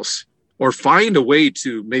anyone else, or find a way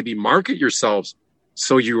to maybe market yourselves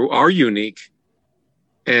so you are unique.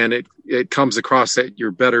 And it comes across that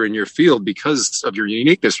you're better in your field because of your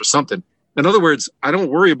uniqueness or something. In other words, I don't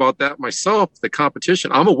worry about that myself, the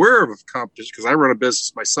competition. I'm aware of competition because I run a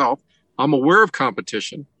business myself. I'm aware of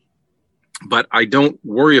competition, but I don't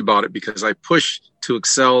worry about it because I push to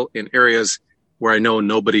excel in areas where I know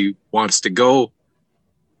nobody wants to go,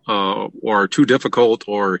 or are too difficult,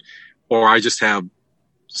 or I just have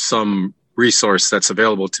some resource that's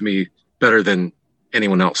available to me better than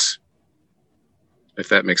anyone else, if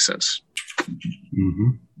that makes sense.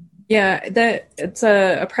 Mm-hmm. Yeah, that it's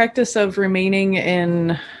a practice of remaining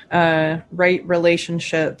in right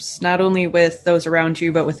relationships, not only with those around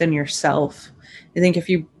you, but within yourself. I think if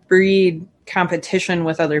you breed competition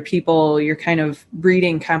with other people, you're kind of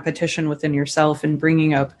breeding competition within yourself and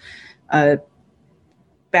bringing up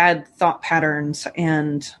bad thought patterns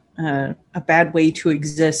and a bad way to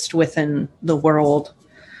exist within the world.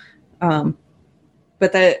 But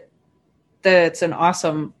that's an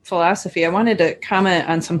awesome philosophy. I wanted to comment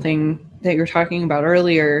on something that you were talking about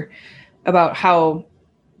earlier about how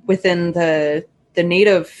within the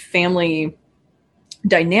Native family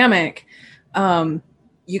dynamic,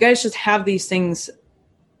 you guys just have these things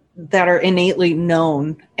that are innately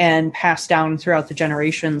known and passed down throughout the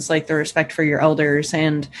generations, like the respect for your elders.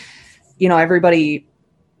 And, everybody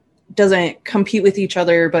doesn't compete with each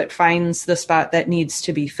other, but finds the spot that needs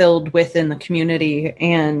to be filled within the community.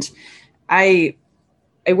 And I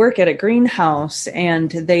work at a greenhouse, and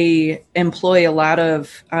they employ a lot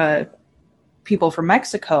of people from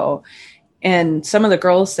Mexico. And some of the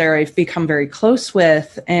girls there I've become very close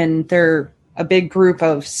with, and they're a big group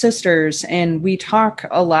of sisters. And we talk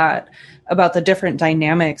a lot about the different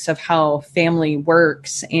dynamics of how family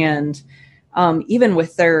works. And even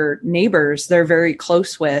with their neighbors, they're very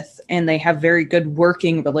close with, and they have very good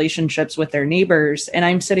working relationships with their neighbors. And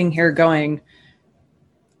I'm sitting here going,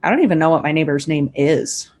 I don't even know what my neighbor's name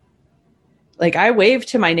is. Like, I wave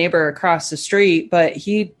to my neighbor across the street, but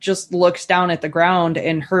he just looks down at the ground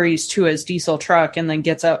and hurries to his diesel truck and then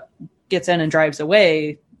gets in and drives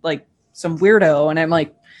away like some weirdo. And I'm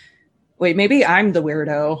like, wait, maybe I'm the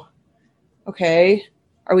weirdo. Okay.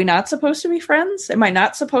 Are we not supposed to be friends? Am I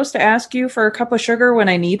not supposed to ask you for a cup of sugar when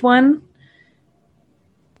I need one?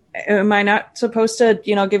 Am I not supposed to,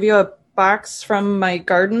 give you a box from my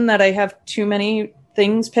garden that I have too many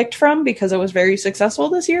things picked from because it was very successful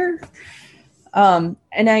this year? And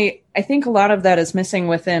I think a lot of that is missing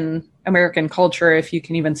within American culture, if you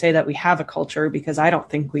can even say that we have a culture, because I don't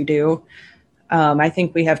think we do. I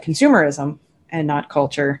think we have consumerism and not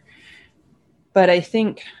culture. But I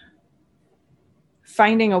think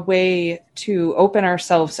finding a way to open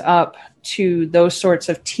ourselves up to those sorts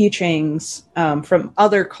of teachings from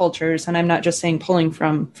other cultures, and I'm not just saying pulling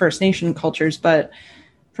from First Nation cultures, but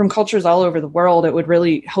from cultures all over the world, it would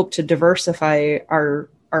really help to diversify our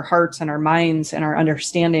hearts and our minds and our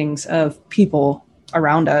understandings of people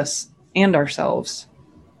around us and ourselves.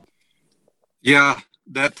 Yeah,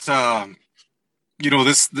 that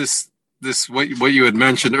this what you had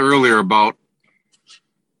mentioned earlier about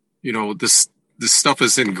this stuff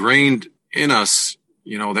is ingrained in us,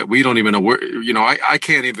 that we don't even aware. I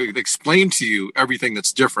can't even explain to you everything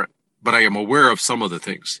that's different, but I am aware of some of the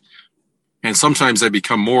things. And sometimes I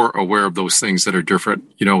become more aware of those things that are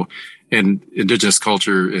different, in indigenous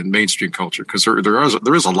culture and mainstream culture, because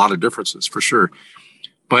there is a lot of differences for sure.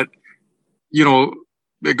 But,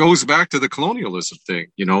 it goes back to the colonialism thing,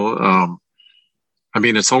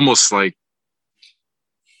 it's almost like,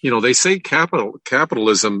 they say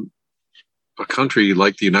capitalism, a country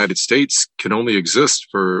like the United States, can only exist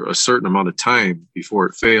for a certain amount of time before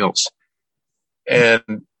it fails.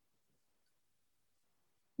 And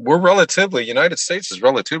United States is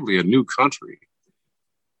relatively a new country.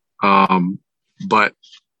 But,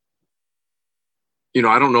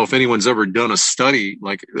 I don't know if anyone's ever done a study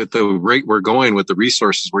like at the rate we're going with the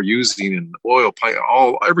resources we're using and oil,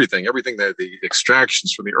 everything that the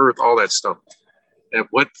extractions from the earth, all that stuff. At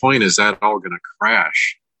what point is that all going to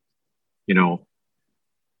crash? And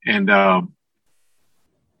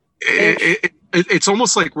it's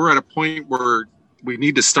almost like we're at a point where we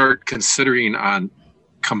need to start considering on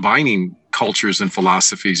combining cultures and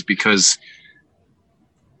philosophies, because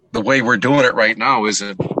the way we're doing it right now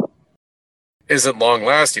isn't long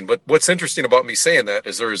lasting. But what's interesting about me saying that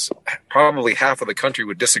is there's probably half of the country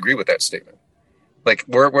would disagree with that statement. Like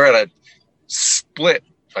we're at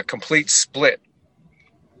a complete split,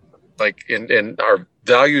 like in our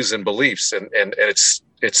values and beliefs, and it's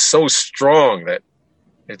so strong that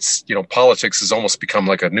it's politics has almost become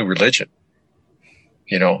like a new religion.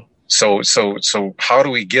 So how do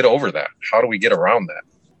we get over that? How do we get around that?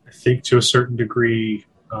 I think to a certain degree,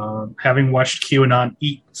 having watched QAnon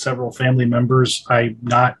eat several family members, I'm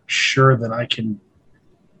not sure that I can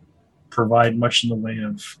provide much in the way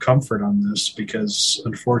of comfort on this, because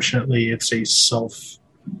unfortunately it's a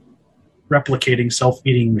self-replicating,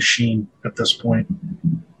 self-eating machine at this point.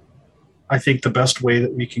 I think the best way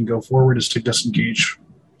that we can go forward is to disengage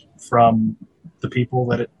from the people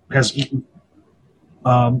that it has eaten,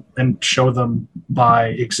 and show them by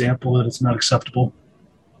example that it's not acceptable.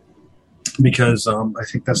 because I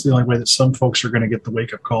think that's the only way that some folks are going to get the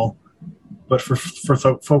wake-up call. But for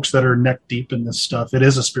folks that are neck deep in this stuff, it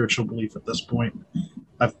is a spiritual belief at this point.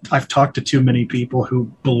 I've talked to too many people who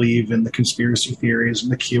believe in the conspiracy theories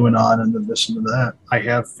and the QAnon and the this and the that. I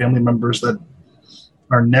have family members that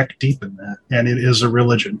are neck deep in that, and it is a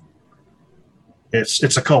religion.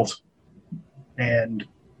 It's a cult, and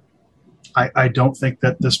I don't think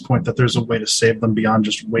that at this point that there's a way to save them beyond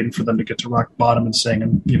just waiting for them to get to rock bottom and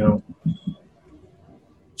saying,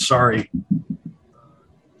 sorry.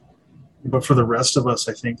 But for the rest of us,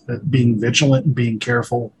 I think that being vigilant and being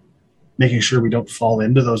careful, making sure we don't fall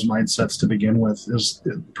into those mindsets to begin with, is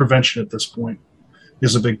prevention at this point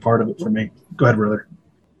is a big part of it for me. Go ahead, brother.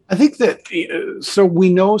 I think that, so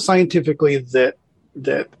we know scientifically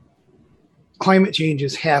that climate change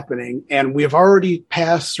is happening, and we have already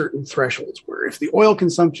passed certain thresholds where if the oil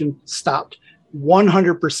consumption stopped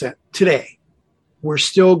 100% today, we're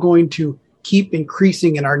still going to keep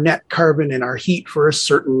increasing in our net carbon and our heat for a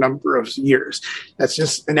certain number of years. That's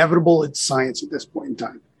just inevitable. It's science at this point in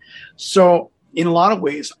time. So in a lot of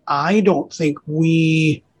ways, I don't think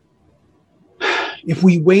if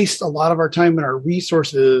we waste a lot of our time and our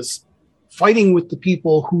resources fighting with the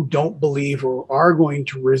people who don't believe or are going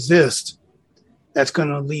to resist, that's going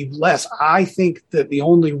to leave less. I think that the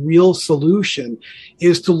only real solution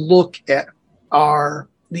is to look at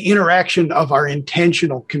the interaction of our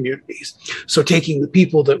intentional communities. So taking the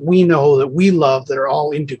people that we know, that we love, that are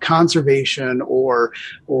all into conservation or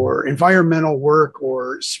environmental work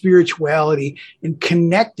or spirituality, and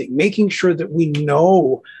connecting, making sure that we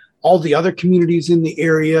know all the other communities in the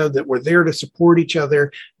area, that we're there to support each other.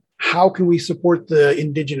 How can we support the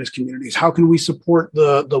indigenous communities? How can we support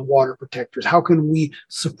the water protectors? How can we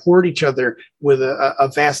support each other with a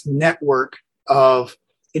vast network of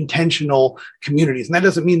intentional communities? And that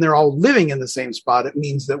doesn't mean they're all living in the same spot. It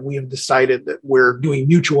means that we have decided that we're doing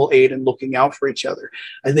mutual aid and looking out for each other.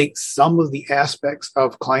 I think some of the aspects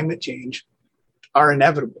of climate change are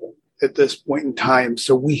inevitable at this point in time.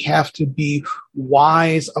 So we have to be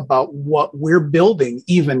wise about what we're building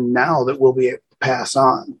even now that we'll be able to pass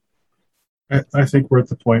on. I think we're at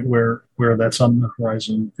the point where that's on the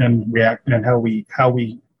horizon, and react, and how we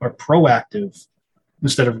are proactive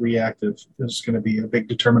instead of reactive is going to be a big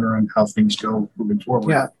determiner on how things go moving forward.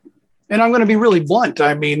 Yeah. And I'm going to be really blunt.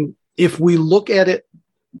 I mean, if we look at it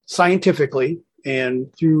scientifically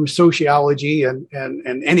and through sociology and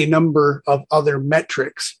any number of other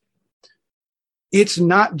metrics, it's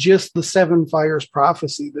not just the Seven Fires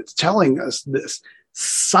prophecy that's telling us this.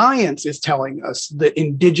 Science is telling us that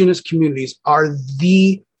indigenous communities are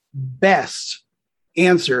the best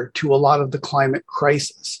answer to a lot of the climate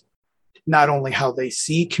crisis. Not only how they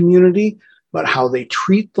see community, but how they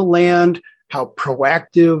treat the land, how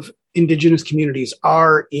proactive indigenous communities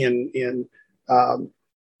are in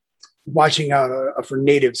watching out for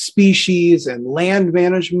native species and land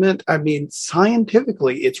management. I mean,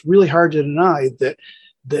 scientifically, it's really hard to deny that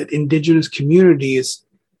indigenous communities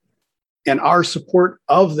and our support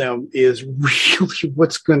of them is really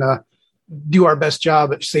what's going to do our best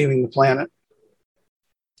job at saving the planet.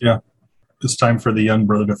 Yeah. It's time for the young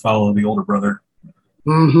brother to follow the older brother.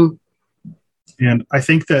 Mm-hmm. And I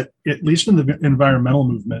think that at least in the environmental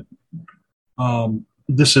movement,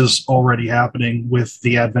 this is already happening with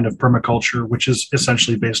the advent of permaculture, which is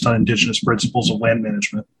essentially based on indigenous principles of land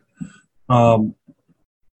management.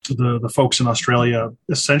 The folks in Australia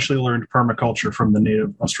essentially learned permaculture from the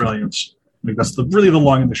native Australians. Like that's really the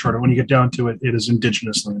long and the short. When you get down to it, it is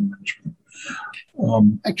indigenous land management.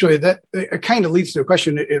 Actually, that kind of leads to a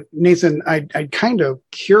question. Nathan, I'm kind of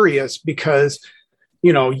curious because,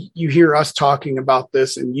 you hear us talking about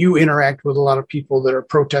this and you interact with a lot of people that are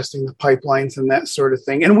protesting the pipelines and that sort of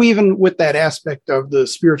thing. And we even with that aspect of the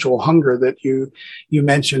spiritual hunger that you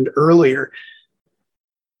mentioned earlier.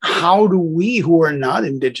 How do we who are not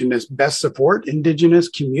indigenous best support indigenous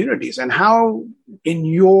communities? And how, in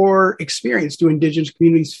your experience, do indigenous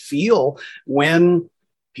communities feel when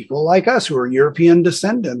people like us who are European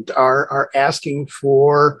descendant are asking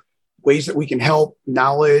for ways that we can help,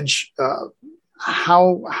 knowledge?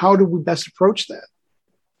 How do we best approach that?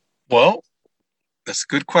 Well, that's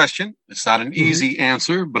a good question. It's not an easy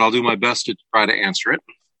answer, but I'll do my best to try to answer it.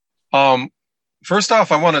 First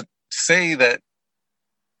off, I want to say that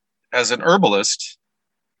as an herbalist,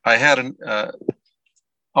 I had a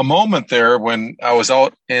moment there when I was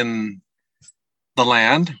out in the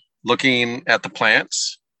land looking at the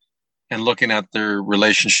plants and looking at their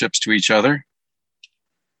relationships to each other.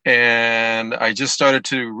 And I just started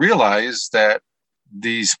to realize that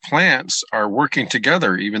these plants are working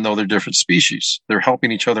together, even though they're different species. They're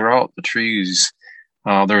helping each other out. The trees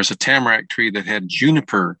there was a tamarack tree that had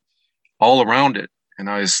juniper all around it. And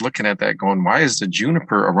I was looking at that going, why is the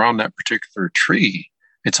juniper around that particular tree?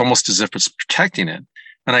 It's almost as if it's protecting it.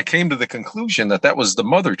 And I came to the conclusion that that was the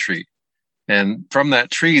mother tree. And from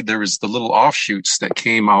that tree, there was the little offshoots that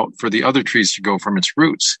came out for the other trees to go from its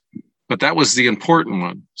roots. But that was the important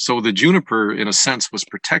one. So the juniper, in a sense, was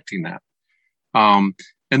protecting that.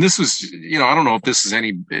 And this was, I don't know if this is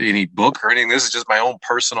any book or anything. This is just my own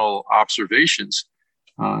personal observations.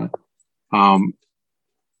 And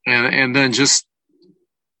then just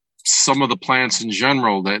some of the plants in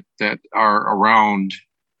general that are around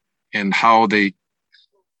and how they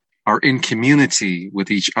are in community with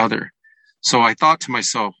each other. So I thought to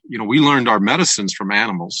myself, we learned our medicines from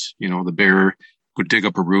animals. The bear would dig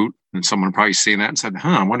up a root, and someone would probably seen that and said,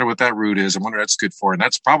 I wonder what that root is. I wonder what that's good for. And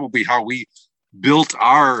that's probably how we built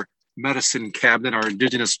our medicine cabinet, our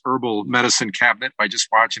indigenous herbal medicine cabinet, by just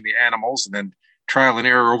watching the animals and then trial and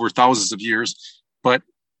error over thousands of years. But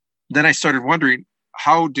then I started wondering,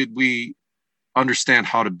 how did we understand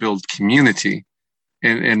how to build community?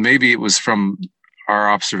 And maybe it was from our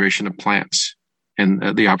observation of plants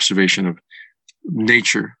and the observation of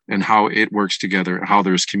nature and how it works together, how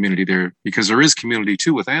there's community there, because there is community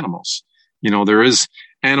too with animals. There is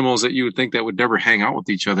animals that you would think that would never hang out with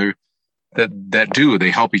each other that do. They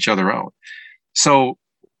help each other out. So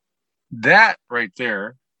that right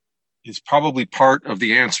there is probably part of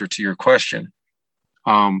the answer to your question.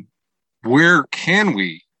 Where can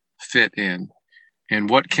we fit in, and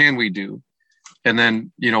what can we do? And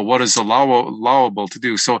then, what is allowable to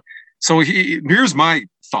do? So here's my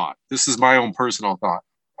thought. This is my own personal thought.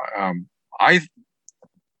 I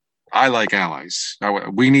like allies.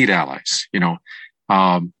 We need allies.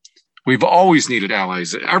 We've always needed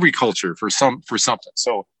allies. Every culture for something.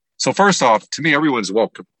 So first off, to me, everyone's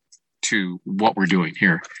welcome to what we're doing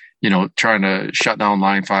here. Trying to shut down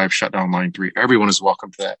Line 5, shut down Line 3. Everyone is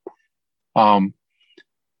welcome to that.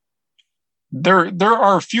 There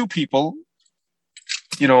are a few people,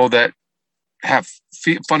 that have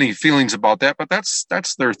funny feelings about that, but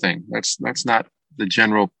that's their thing. That's not the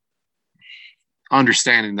general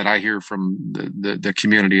understanding that I hear from the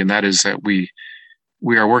community, and that is that we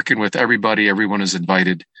are working with everybody. Everyone is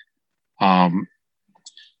invited. I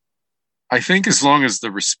think as long as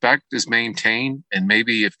the respect is maintained, and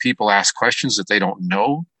maybe if people ask questions that they don't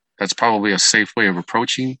know, that's probably a safe way of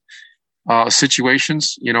approaching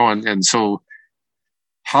situations, and so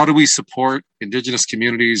how do we support indigenous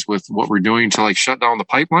communities with what we're doing to shut down the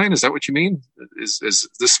pipeline? Is that what you mean? Is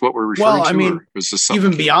this what we're referring to? Well,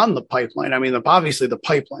 even beyond the pipeline, obviously the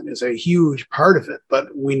pipeline is a huge part of it,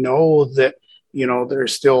 but we know that,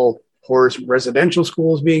 there's still poor residential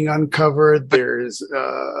schools being uncovered. There's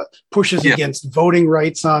pushes against voting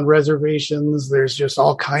rights on reservations. There's just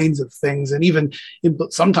all kinds of things. And even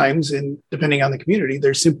sometimes, depending on the community,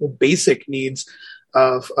 there's simple basic needs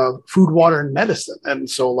of food, water, and medicine. And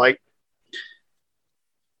so,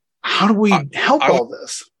 how do we help all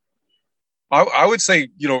this? I would say,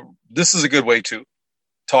 this is a good way to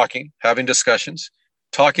having discussions,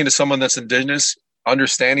 talking to someone that's indigenous,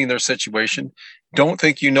 understanding their situation. Don't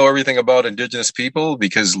think you know everything about indigenous people,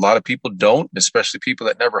 because a lot of people don't, especially people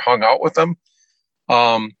that never hung out with them.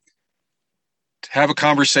 Have a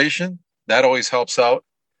conversation. That always helps out.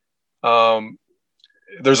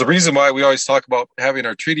 There's a reason why we always talk about having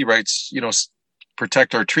our treaty rights,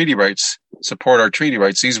 protect our treaty rights, support our treaty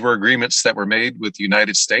rights. These were agreements that were made with the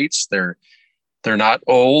United States. They're not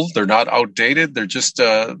old. They're not outdated. They're just,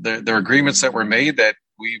 they're agreements that were made that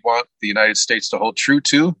we want the United States to hold true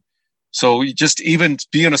to. So just even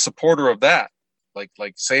being a supporter of that, like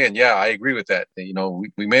saying, yeah, I agree with that.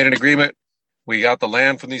 We made an agreement. We got the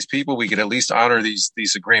land from these people. We could at least honor these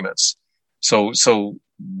agreements. So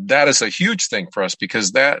that is a huge thing for us,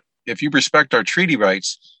 because that, if you respect our treaty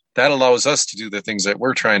rights, that allows us to do the things that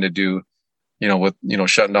we're trying to do, with,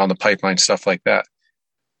 shutting down the pipeline, stuff like that.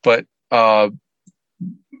 But,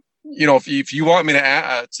 if you want me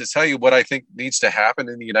to tell you what I think needs to happen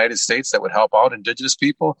in the United States that would help out indigenous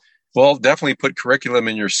people, well, definitely put curriculum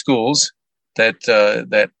in your schools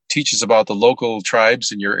that teaches about the local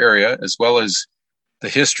tribes in your area, as well as the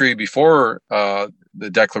history before the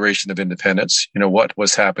Declaration of Independence, what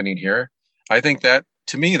was happening here. I think that,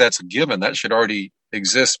 to me, that's a given. That should already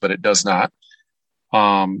exist, but it does not.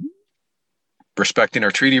 Respecting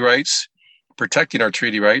our treaty rights, protecting our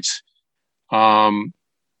treaty rights, and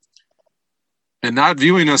not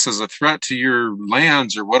viewing us as a threat to your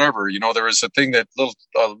lands or whatever. There was a thing that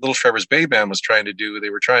Little Shriver's Bay Band was trying to do. They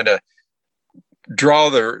were trying to draw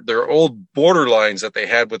their old border lines that they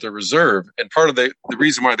had with the reserve. And part of the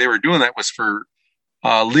reason why they were doing that was for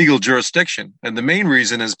legal jurisdiction. And the main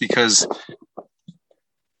reason is because,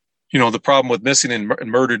 the problem with missing and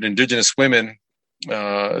murdered Indigenous women,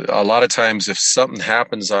 a lot of times if something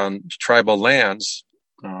happens on tribal lands,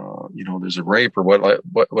 there's a rape or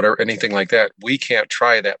whatever, anything like that, we can't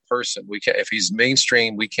try that person. We can't, if he's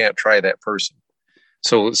mainstream, we can't try that person.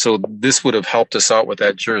 So this would have helped us out with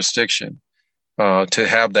that jurisdiction, to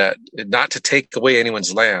have that, not to take away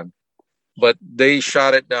anyone's land, but they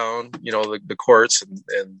shot it down, the courts,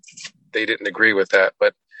 and they didn't agree with that.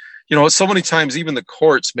 But, so many times even the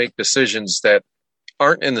courts make decisions that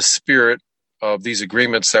aren't in the spirit of these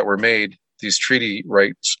agreements that were made, these treaty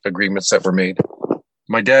rights agreements that were made.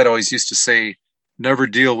 My dad always used to say, never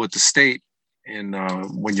deal with the state. And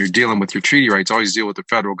when you're dealing with your treaty rights, always deal with the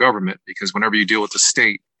federal government, because whenever you deal with the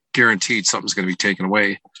state, guaranteed something's going to be taken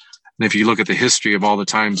away. And if you look at the history of all the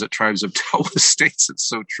times that tribes have dealt with states, it's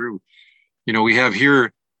so true. We have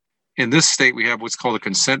here in this state, we have what's called a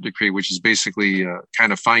consent decree, which is basically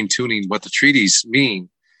kind of fine tuning what the treaties mean.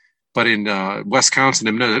 But in Wisconsin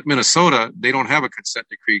and Minnesota, they don't have a consent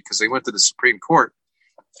decree because they went to the Supreme Court,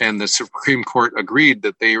 and the Supreme Court agreed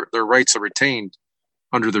that their rights are retained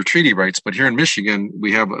under their treaty rights. But here in Michigan,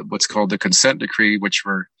 we have what's called the consent decree, which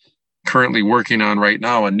we're currently working on right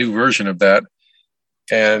now, a new version of that.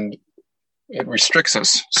 And it restricts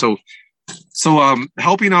us. So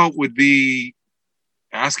helping out would be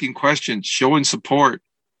asking questions, showing support.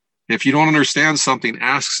 If you don't understand something,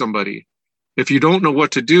 ask somebody. If you don't know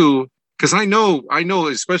what to do, because I know,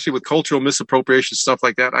 especially with cultural misappropriation, stuff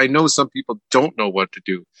like that, I know some people don't know what to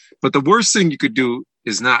do. But the worst thing you could do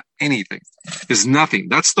is not anything, is nothing.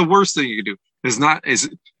 That's the worst thing you could do,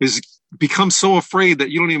 is become so afraid that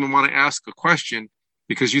you don't even want to ask a question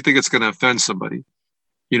because you think it's going to offend somebody.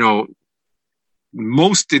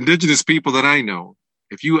 Most Indigenous people that I know,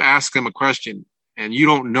 if you ask them a question and you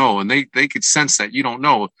don't know, and they could sense that you don't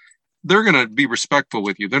know, they're going to be respectful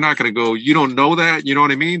with you. They're not going to go, you don't know that. You know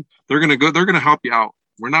what I mean? They're going to help you out.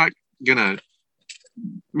 We're not going to,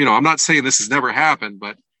 I'm not saying this has never happened,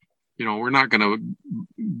 but, we're not going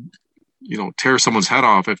to, tear someone's head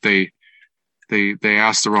off if they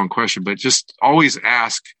ask the wrong question. But just always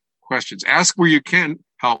ask questions. Ask where you can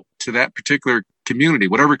help to that particular community,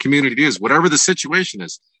 whatever community it is, whatever the situation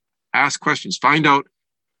is. Ask questions. Find out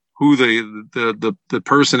who the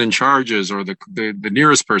person in charge is, or the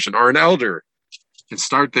nearest person, or an elder, and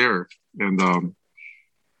start there. And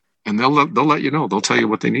they'll let you know. They'll tell you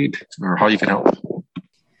what they need or how you can help.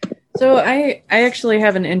 So I actually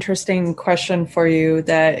have an interesting question for you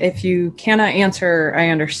that if you cannot answer, I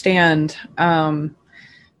understand.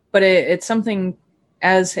 But it's something,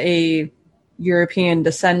 as a European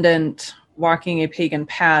descendant walking a pagan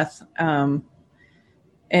path,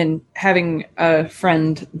 and having a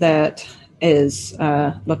friend that is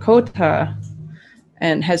Lakota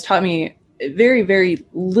and has taught me very, very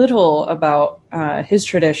little about his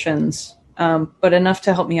traditions, but enough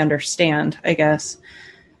to help me understand, I guess.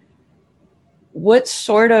 What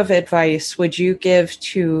sort of advice would you give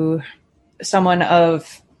to someone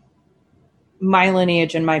of my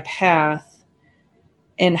lineage and my path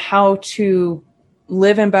in how to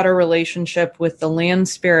live in better relationship with the land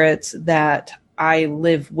spirits that I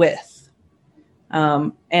live with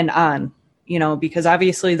and on, because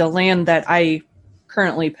obviously the land that I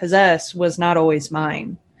currently possess was not always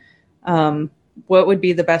mine. What would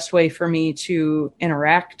be the best way for me to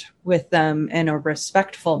interact with them in a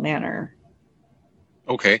respectful manner?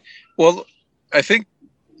 Okay. Well, I think,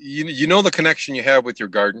 the connection you have with your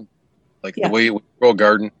garden, like the way you grow a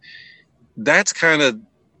garden, that's kind of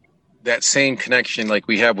that same connection like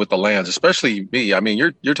we have with the lands, especially me. I mean,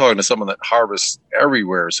 you're talking to someone that harvests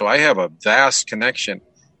everywhere. So I have a vast connection.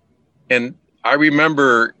 And I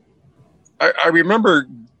remember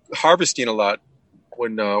harvesting a lot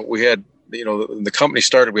when we had, the company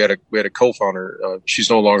started. We had a co-founder. She's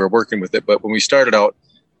no longer working with it. But when we started out,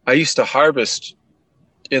 I used to harvest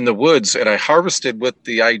in the woods, and I harvested with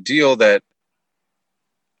the ideal that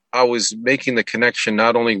I was making the connection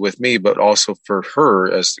not only with me, but also for her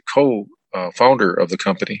as the co-founder of the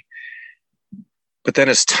company. But then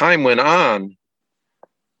as time went on,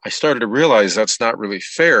 I started to realize that's not really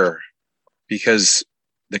fair, because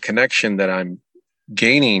the connection that I'm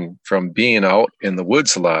gaining from being out in the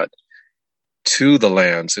woods a lot to the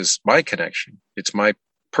lands is my connection. It's my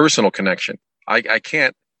personal connection. I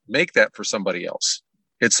can't make that for somebody else.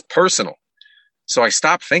 It's personal. So I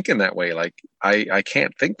stopped thinking that way. Like I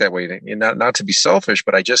can't think that way, not to be selfish,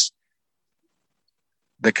 but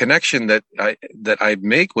the connection that I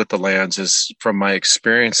make with the lands is from my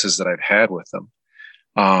experiences that I've had with them.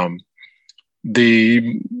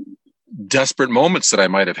 desperate moments that I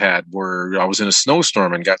might have had where I was in a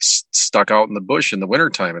snowstorm and got stuck out in the bush in the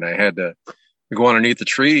wintertime, and I had to go underneath the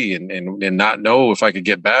tree and not know if I could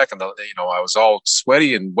get back. And, I was all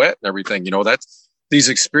sweaty and wet and everything. That's these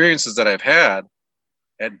experiences that I've had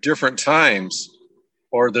at different times,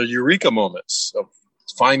 or the eureka moments of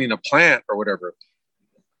finding a plant or whatever.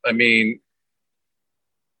 I mean,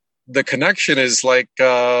 the connection is like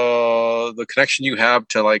the connection you have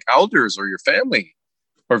to like elders or your family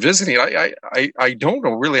or visiting. I don't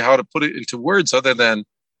know really how to put it into words other than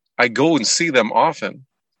I go and see them often.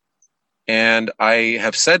 And I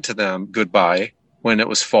have said to them goodbye when it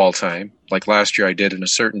was fall time. Like last year I did in a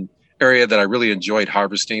certain area that I really enjoyed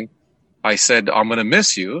harvesting. I said, I'm going to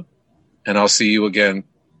miss you and I'll see you again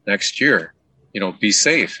next year. Be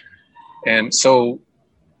safe. And so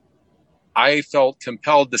I felt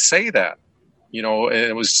compelled to say that, and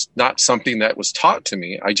it was not something that was taught to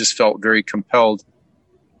me. I just felt very compelled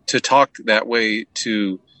to talk that way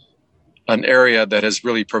to an area that has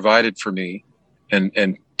really provided for me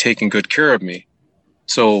and taken good care of me.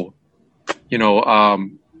 So,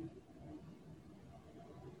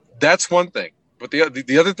 that's one thing. But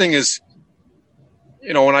the other thing is,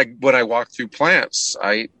 when I walk through plants,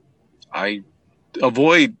 I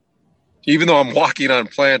avoid, even though I'm walking on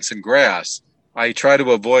plants and grass, I try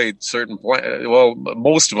to avoid certain plants. Well,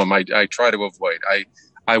 most of them I try to avoid.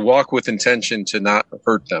 I walk with intention to not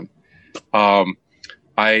hurt them.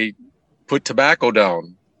 I put tobacco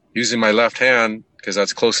down using my left hand because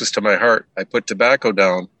that's closest to my heart. I put tobacco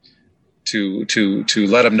down to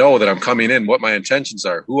let them know that I'm coming in, what my intentions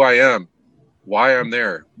are, who I am, why I'm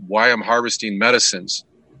there, why I'm harvesting medicines,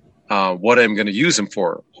 what I'm going to use them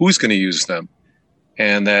for, who's going to use them,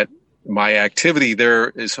 and that my activity there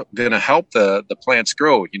is going to help the plants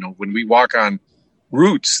grow. When we walk on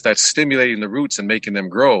roots, that's stimulating the roots and making them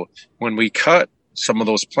grow. When we cut some of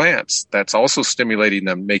those plants, that's also stimulating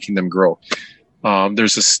them, making them grow.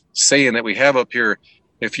 There's a saying that we have up here: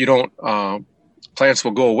 if you don't, plants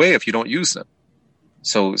will go away if you don't use them.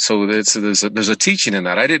 So there's a teaching in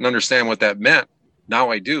that. I didn't understand what that meant. Now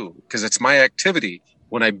I do, because it's my activity.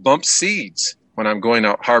 When I bump seeds, when I'm going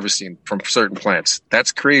out harvesting from certain plants,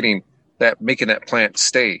 that's making that plant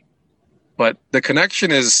stay. But the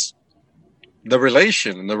connection is the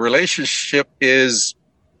relation, and the relationship is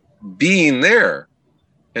being there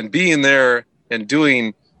and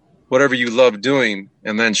doing whatever you love doing,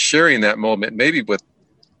 and then sharing that moment maybe with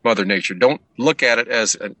Mother Nature. Don't look at it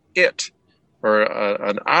as an it or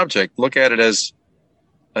an object. Look at it as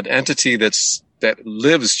an entity that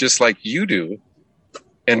lives just like you do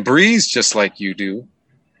and breathes just like you do,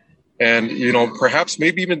 and perhaps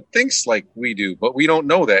maybe even thinks like we do, but we don't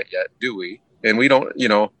know that yet, do we? And we don't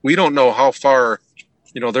know how far.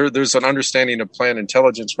 There's an understanding of plant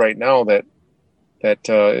intelligence right now that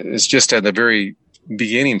is just at the very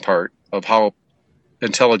beginning part of how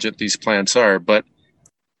intelligent these plants are. But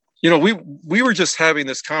we were just having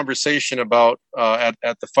this conversation about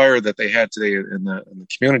at the fire that they had today in the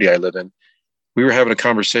community I live in. We were having a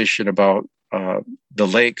conversation about the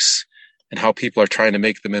lakes and how people are trying to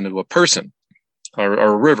make them into a person or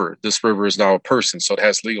a river. This river is now a person, so it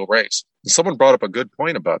has legal rights. And someone brought up a good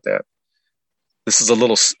point about that. This is a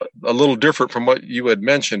little different from what you had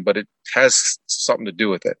mentioned, but it has something to do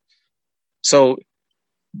with it. So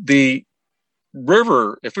the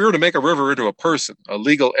river, if we were to make a river into a person, a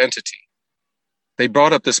legal entity, they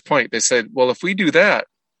brought up this point. They said, well, if we do that,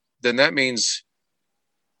 then that means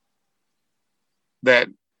that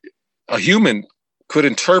a human could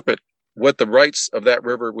interpret what the rights of that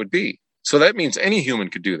river would be. So that means any human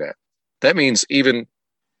could do that. That means even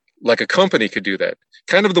like a company could do that.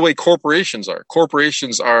 Kind of the way corporations are.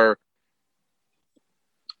 Corporations are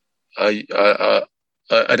an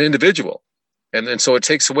individual. And so it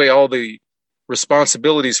takes away all the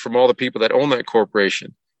responsibilities from all the people that own that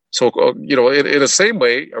corporation. So, in the same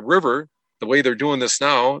way, a river, the way they're doing this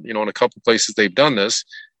now, in a couple of places they've done this,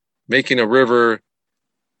 making a river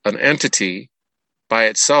an entity by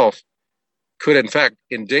itself could in fact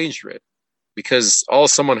endanger it, because all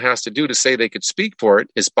someone has to do to say they could speak for it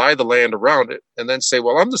is buy the land around it and then say,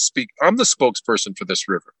 well, I'm the spokesperson for this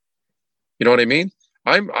river. You know what I mean?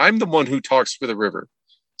 I'm the one who talks for the river.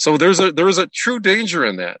 So there is a true danger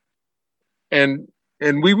in that. And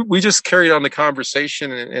we just carried on the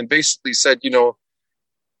conversation and basically said,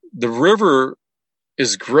 the river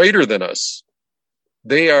is greater than us.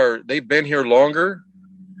 They've been here longer.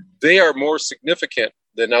 They are more significant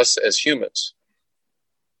than us as humans.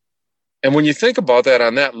 And when you think about that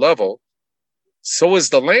on that level, so is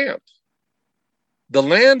the land. The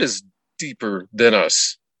land is deeper than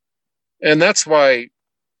us. And that's why,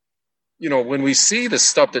 when we see the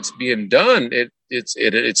stuff that's being done,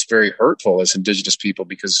 it's very hurtful as Indigenous people,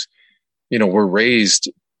 because, we're raised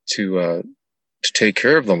to take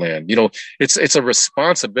care of the land. It's a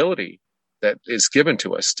responsibility that is given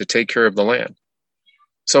to us to take care of the land.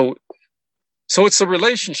 So it's a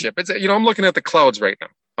relationship. I'm looking at the clouds right now.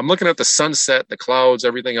 I'm looking at the sunset, the clouds,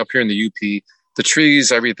 everything up here in the UP, the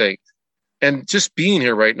trees, everything. And just being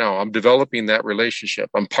here right now, I'm developing that relationship.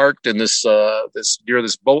 I'm parked in this near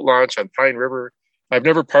this boat launch on Pine River. I've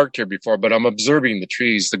never parked here before, but I'm observing the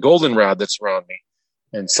trees, the goldenrod that's around me,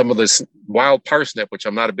 and some of this wild parsnip, which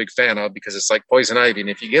I'm not a big fan of because it's like poison ivy. And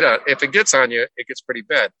if it gets on you, it gets pretty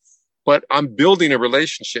bad. But I'm building a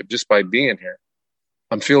relationship just by being here.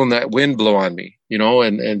 I'm feeling that wind blow on me,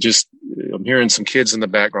 and just I'm hearing some kids in the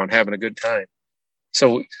background having a good time.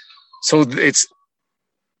 So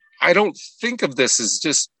I don't think of this as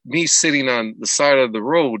just me sitting on the side of the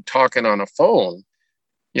road talking on a phone.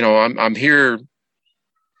 I'm here.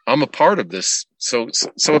 I'm a part of this. So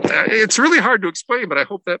it's really hard to explain, but I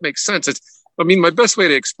hope that makes sense. My best way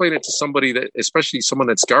to explain it to somebody, especially someone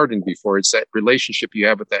that's gardened before, it's that relationship you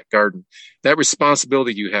have with that garden, that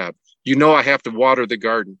responsibility you have. I have to water the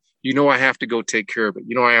garden. I have to go take care of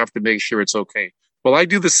it. I have to make sure it's okay. Well, I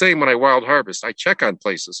do the same when I wild harvest. I check on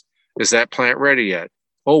places. Is that plant ready yet?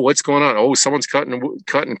 Oh, what's going on? Oh, someone's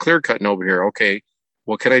clear cutting over here. Okay.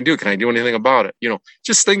 What can I do? Can I do anything about it?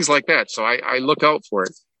 Just things like that. So I look out for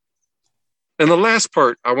it. And the last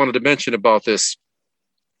part I wanted to mention about this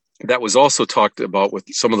that was also talked about with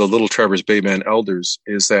some of the Little Traverse Bay Man elders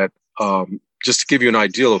is that just to give you an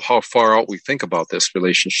idea of how far out we think about this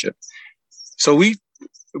relationship. So we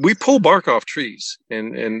pull bark off trees,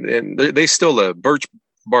 and they still live. Birch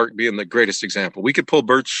bark being the greatest example. We could pull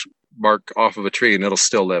birch bark off of a tree and it'll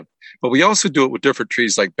still live. But we also do it with different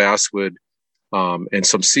trees like basswood and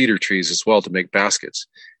some cedar trees as well to make baskets.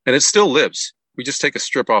 And it still lives. We just take a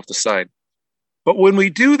strip off the side. But when we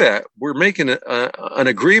do that, we're making an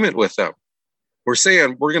agreement with them. We're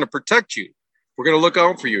saying, we're going to protect you. We're going to look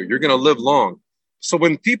out for you. You're going to live long. So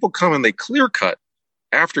when people come and they clear cut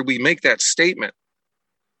after we make that statement,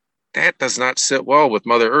 that does not sit well with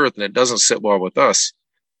Mother Earth, and it doesn't sit well with us.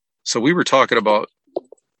 So we were talking to the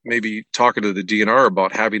DNR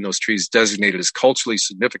about having those trees designated as culturally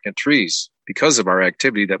significant trees because of our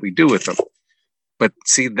activity that we do with them. But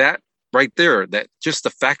see that right there, that just the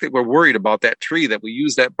fact that we're worried about that tree, that we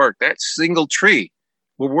use that bark, that single tree,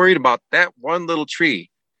 we're worried about that one little tree,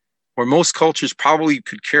 where most cultures probably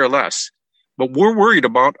could care less. But we're worried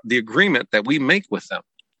about the agreement that we make with them.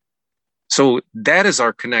 So that is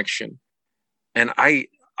our connection. And I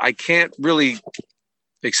can't really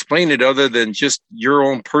explain it other than just your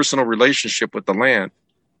own personal relationship with the land.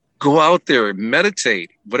 Go out there and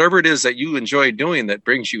meditate, whatever it is that you enjoy doing that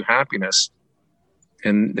brings you happiness.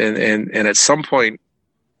 And at some point,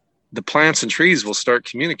 the plants and trees will start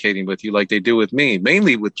communicating with you like they do with me,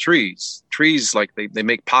 mainly with trees. Trees, like they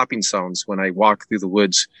make popping sounds when I walk through the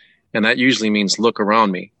woods. And that usually means look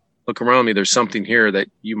around me. Look around me. There's something here that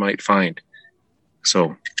you might find.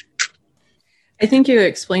 So I think you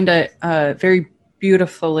explained it very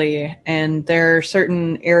beautifully. And there are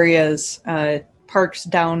certain areas, parks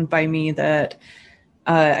down by me that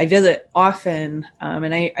I visit often.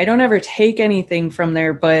 And I don't ever take anything from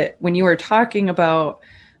there. But when you were talking about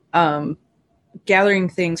gathering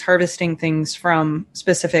things, harvesting things from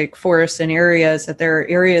specific forests and areas, that there are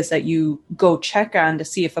areas that you go check on to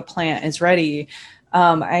see if a plant is ready.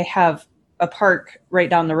 I have a park right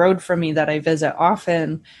down the road from me that I visit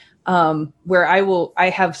often, where I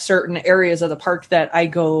have certain areas of the park that I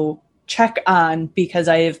go check on because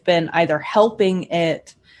I have been either helping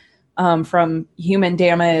it from human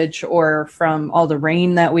damage or from all the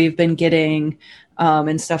rain that we've been getting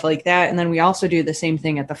and stuff like that. And then we also do the same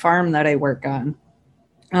thing at the farm that I work on.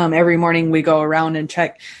 Every morning we go around and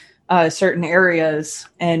check certain areas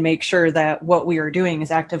and make sure that what we are doing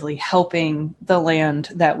is actively helping the land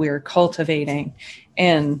that we are cultivating.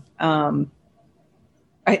 And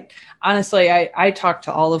I talk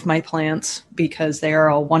to all of my plants because they are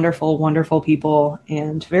all wonderful, wonderful people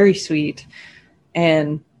and very sweet.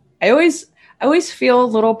 And I always feel a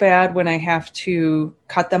little bad when I have to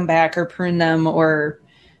cut them back or prune them or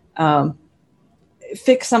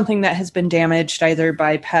fix something that has been damaged either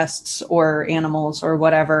by pests or animals or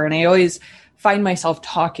whatever. And I always find myself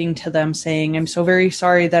talking to them saying, I'm so very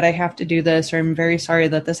sorry that I have to do this, or I'm very sorry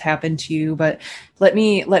that this happened to you, but let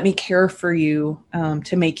me care for you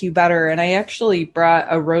to make you better. And I actually brought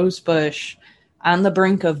a rose bush on the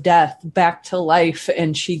brink of death back to life,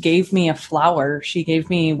 and she gave me a flower. She gave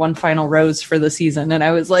me one final rose for the season. And I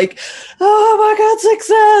was like, oh my God,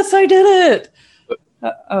 success. I did it.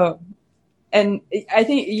 And I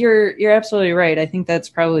think you're absolutely right. I think that's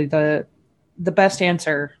probably the best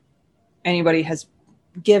answer anybody has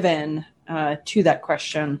given to that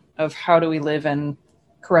question of how do we live in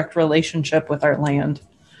correct relationship with our land.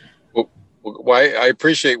 Well, I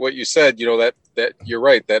appreciate what you said. You know, that you're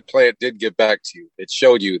right. That plant did give back to you. It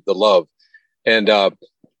showed you the love. And,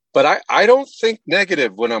 but I don't think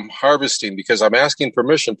negative when I'm harvesting because I'm asking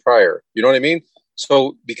permission prior. You know what I mean?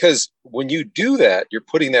 So, because when you do that, you're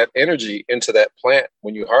putting that energy into that plant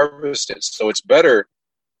when you harvest it. So it's better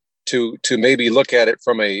to maybe look at it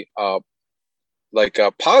from a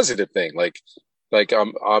positive thing. Like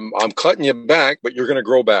I'm cutting you back, but you're going to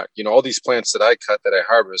grow back. You know, all these plants that I cut, that I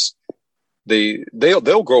harvest,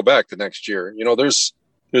 they'll grow back the next year. You know, there's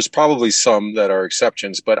probably some that are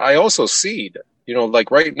exceptions, but I also seed. You know,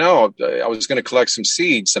 like right now, I was going to collect some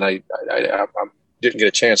seeds, and I didn't get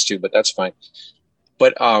a chance to, but that's fine.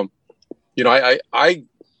 But you know,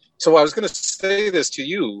 so I was going to say this to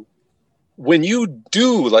you: when you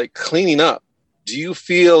do like cleaning up, do you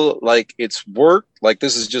feel like it's work? Like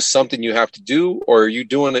this is just something you have to do, or are you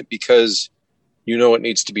doing it because you know it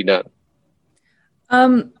needs to be done?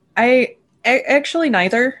 I actually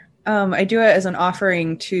neither. I do it as an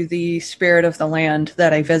offering to the spirit of the land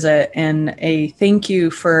that I visit, and a thank you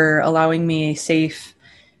for allowing me a safe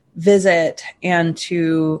visit and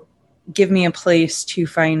to give me a place to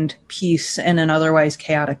find peace in an otherwise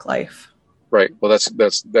chaotic life. Right. Well,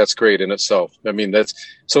 that's great in itself. I mean, that's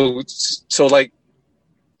so like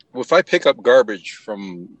if I pick up garbage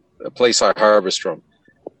from a place I harvest from,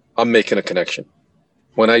 I'm making a connection.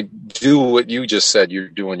 When I do what you just said you're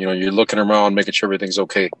doing, you know, you're looking around, making sure everything's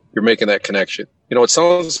okay. You're making that connection. You know, it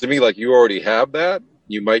sounds to me like you already have that.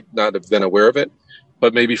 You might not have been aware of it,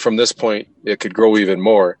 but maybe from this point, it could grow even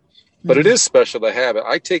more. But it is special to have it.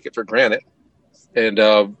 I take it for granted. And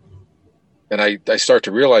I start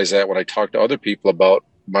to realize that when I talk to other people about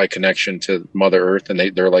my connection to Mother Earth, and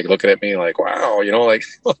they're like looking at me like, wow, you know, like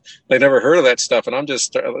they never heard of that stuff. And I'm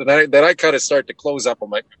just, then I kind of start to close up. I'm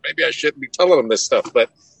like, maybe I shouldn't be telling them this stuff. But,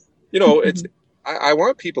 you know, it's, I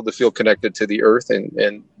want people to feel connected to the earth.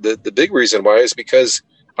 And the big reason why is because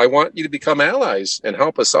I want you to become allies and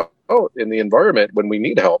help us out in the environment when we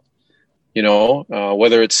need help, you know,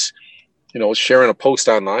 whether it's, you know, sharing a post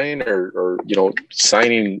online or you know,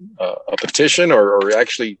 signing a petition or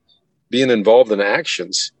actually being involved in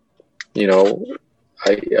actions. You know,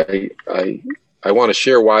 I want to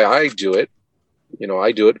share why I do it. You know,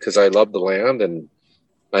 I do it because I love the land and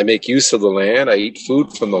I make use of the land. I eat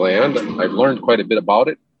food from the land. I've learned quite a bit about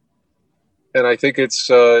it. And I think it's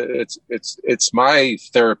my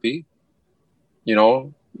therapy. You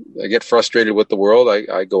know, I get frustrated with the world.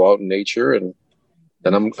 I go out in nature and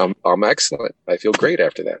I'm excellent. I feel great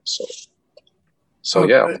after that. So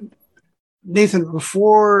yeah. Nathan,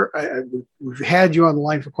 before we've had you on the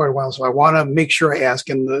line for quite a while, so I want to make sure I ask,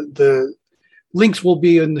 and the links will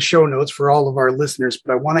be in the show notes for all of our listeners,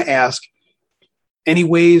 but I want to ask any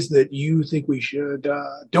ways that you think we should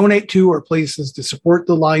donate to or places to support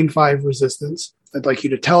the Line 5 resistance. I'd like you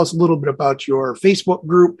to tell us a little bit about your Facebook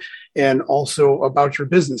group and also about your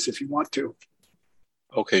business if you want to.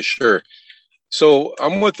 Okay, sure. So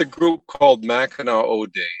I'm with a group called Mackinac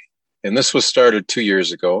O'Day, and this was started 2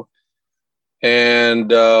 years ago.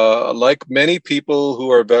 And like many people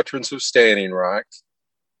who are veterans of Standing Rock,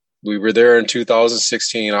 we were there in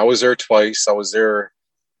 2016. I was there twice. I was there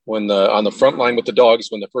when on the front line with the dogs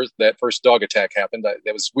when that first dog attack happened.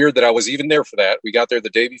 It was weird that I was even there for that. We got there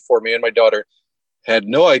the day before. Me and my daughter had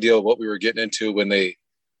no idea what we were getting into when we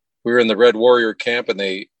were in the Red Warrior camp, and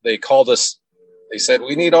they called us. They said,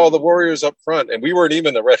 we need all the warriors up front. And we weren't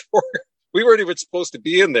even the Red Warrior. We weren't even supposed to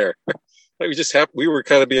be in there. We were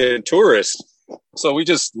kind of being tourists. So we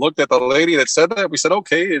just looked at the lady that said that. We said,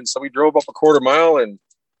 okay. And so we drove up a quarter mile and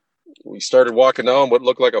we started walking down what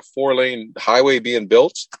looked like a 4-lane highway being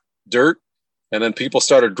built, dirt. And then people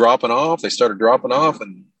started dropping off. They started dropping off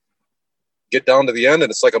and get down to the end. And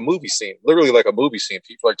it's like a movie scene, literally like a movie scene.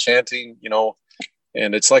 People are chanting, you know,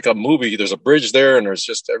 and it's like a movie. There's a bridge there and there's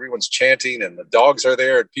just everyone's chanting and the dogs are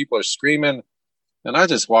there and people are screaming. And I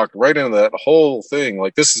just walked right into that whole thing.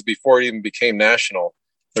 Like this is before it even became national.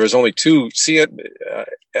 There was only two,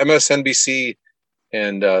 MSNBC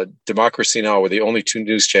and Democracy Now! Were the only two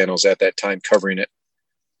news channels at that time covering it.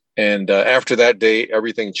 And after that day,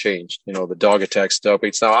 everything changed. You know, the dog attack stuff.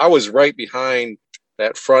 Now, I was right behind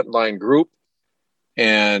that frontline group.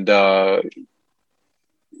 And,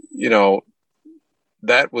 you know,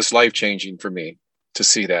 that was life-changing for me to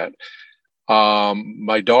see that.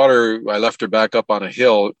 My daughter, I left her back up on a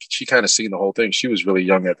hill. She kind of seen the whole thing. She was really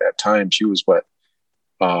young at that time. She was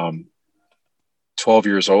 12 12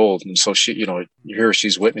 years old. And so she, you know, you hear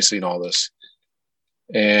she's witnessing all this.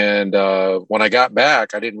 And when I got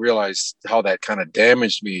back, I didn't realize how that kind of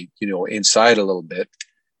damaged me, you know, inside a little bit.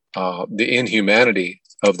 The inhumanity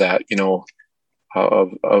of that, you know,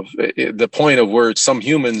 of the point of where some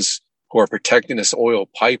humans who are protecting this oil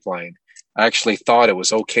pipeline actually thought it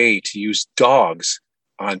was okay to use dogs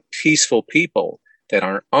on peaceful people that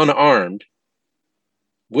are unarmed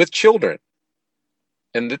with children.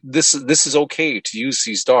 And this is okay to use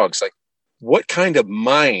these dogs. Like, what kind of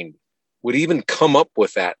mind would even come up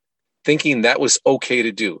with that, thinking that was okay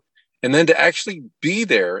to do? And then to actually be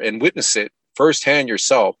there and witness it firsthand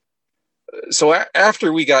yourself. So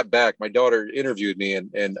after we got back, my daughter interviewed me,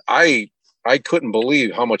 and I couldn't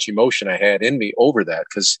believe how much emotion I had in me over that.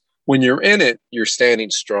 Because when you're in it, you're standing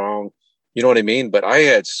strong. You know what I mean? But I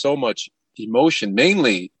had so much emotion,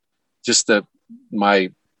 mainly just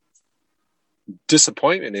my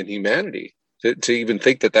disappointment in humanity to even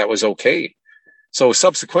think that was okay. So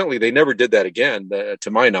subsequently, they never did that again.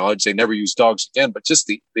 To my knowledge, they never used dogs again. But just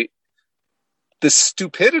the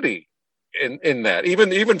stupidity in that,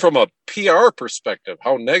 even from a PR perspective,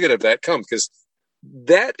 how negative that comes, because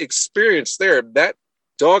that experience there, that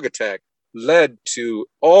dog attack, led to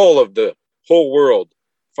all of the whole world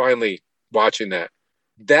finally watching that.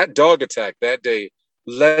 That dog attack that day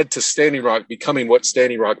led to Standing Rock becoming what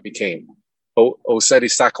Standing Rock became.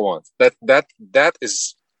 Oceti Sakowin. That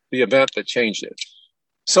is the event that changed it.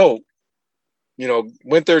 So, you know,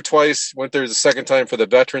 went there twice, went there the second time for the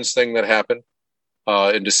veterans thing that happened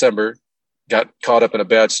in December, got caught up in a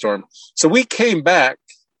bad storm. So we came back,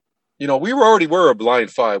 you know, we already were of Line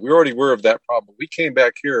 5. We already were of that problem. We came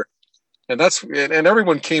back here, and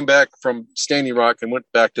everyone came back from Standing Rock and went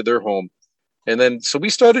back to their home. And then, so we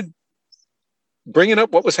started bringing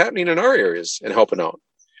up what was happening in our areas and helping out.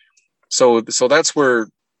 So that's where,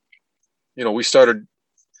 you know, we started,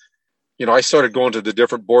 you know, I started going to the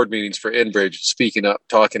different board meetings for Enbridge, speaking up,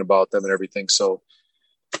 talking about them and everything. So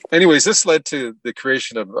anyways, this led to the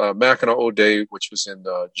creation of Mackinac O'Day, which was in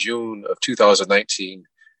June of 2019.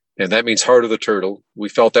 And that means Heart of the Turtle. We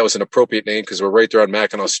felt that was an appropriate name because we're right there on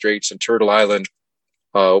Mackinac Straits, and Turtle Island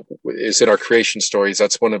is in our creation stories.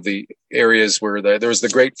 That's one of the areas where there was the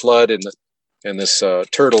Great Flood, and this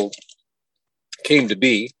turtle came to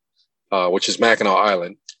be. Which is Mackinac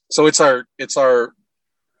Island. So it's our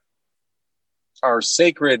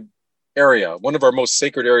sacred area, one of our most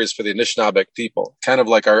sacred areas for the Anishinaabeg people, kind of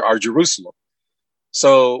like our Jerusalem.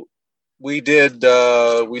 So we did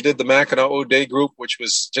the Mackinac O'Day group, which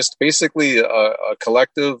was just basically a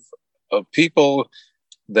collective of people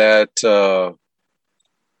that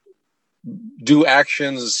do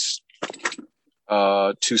actions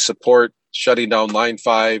to support shutting down Line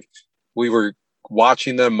 5. We were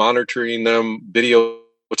watching them, monitoring them,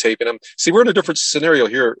 videotaping them. See, we're in a different scenario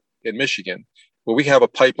here in Michigan, where we have a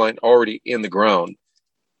pipeline already in the ground.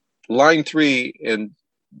 Line 3 in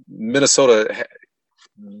Minnesota,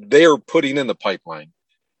 they are putting in the pipeline,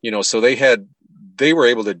 you know, so they were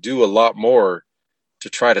able to do a lot more to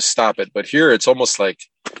try to stop it. But here it's almost like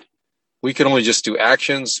we can only just do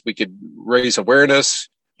actions. We could raise awareness.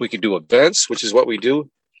 We could do events, which is what we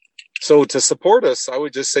do. So to support us, I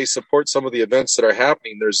would just say support some of the events that are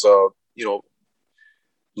happening. There's you know,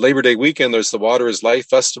 Labor Day weekend, there's the Water is Life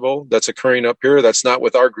Festival that's occurring up here. That's not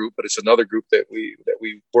with our group, but it's another group that we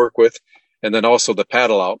work with. And then also the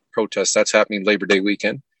Paddle Out protest that's happening Labor Day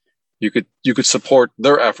weekend. You could support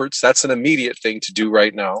their efforts. That's an immediate thing to do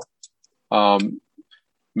right now.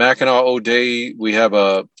 Mackinac O'Day, we have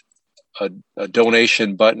a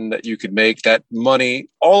donation button that you could make. That money,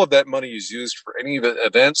 all of that money is used for any of the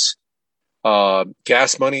events.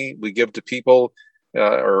 Gas money we give to people,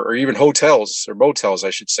 or even hotels or motels, I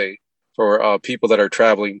should say, for people that are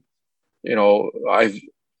traveling. You know,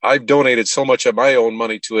 I've donated so much of my own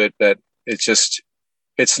money to it that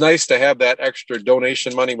it's nice to have that extra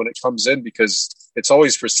donation money when it comes in, because it's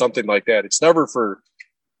always for something like that. It's never for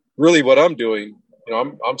really what I'm doing. You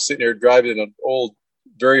know, I'm sitting here driving an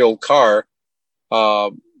very old car.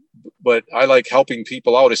 But I like helping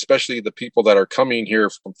people out, especially the people that are coming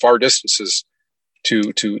here from far distances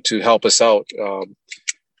to help us out.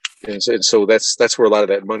 And so that's where a lot of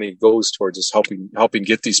that money goes towards, is helping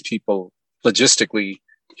get these people logistically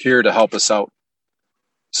here to help us out.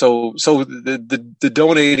 So the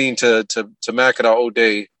donating to Mackinac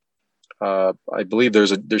O'Day, I believe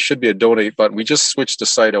there should be a donate button. We just switched the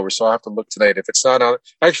site over, so I'll have to look tonight. If it's not on,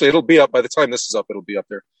 actually it'll be up by the time this is up. It'll be up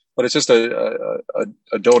there. But it's just a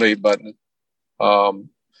donate button.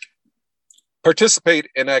 Participate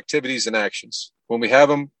in activities and actions. When we have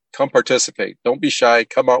them, come participate. Don't be shy.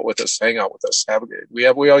 Come out with us. Hang out with us. We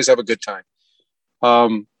always have a good time.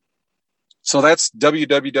 So that's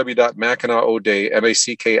www.mackinawode,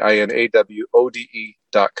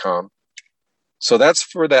 MACKINAWODE.com. So that's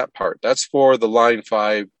for that part. That's for the line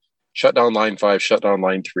 5, shut down line 5, shut down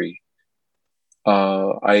line 3.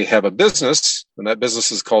 I have a business, and that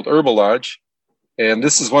business is called Herbal Lodge. And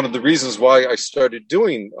this is one of the reasons why I started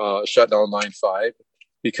doing shut down line 5,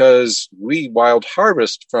 because we wild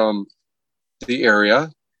harvest from the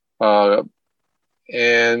area.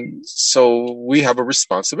 And so we have a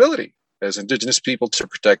responsibility as Indigenous people to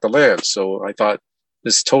protect the land. So I thought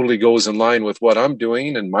this totally goes in line with what I'm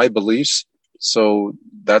doing and my beliefs. So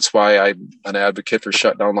that's why I'm an advocate for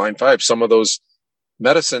shut down line 5. Some of those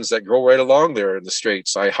medicines that grow right along there in the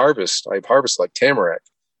straits, I harvest like tamarack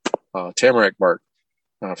bark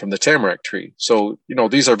from the tamarack tree. So,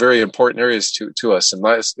 these are very important areas to us. And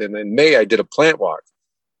in May, I did a plant walk.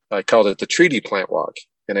 I called it the Treaty Plant Walk.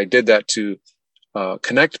 And I did that to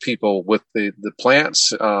connect people with the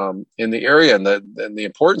plants in the area and the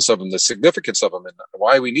importance of them, the significance of them, and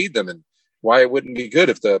why we need them, and why it wouldn't be good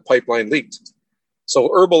if the pipeline leaked. So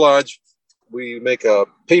Herbal Lodge, we make a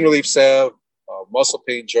pain relief salve, muscle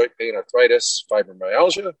pain, joint pain, arthritis,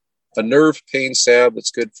 fibromyalgia, a nerve pain salve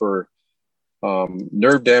that's good for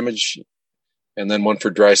nerve damage, and then one for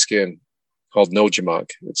dry skin called Nojamog.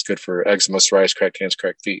 It's good for eczema, psoriasis, cracked hands,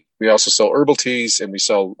 cracked feet. We also sell herbal teas, and we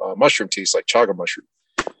sell mushroom teas like chaga mushroom.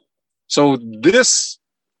 So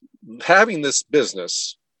having this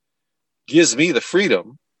business gives me the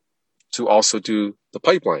freedom to also do the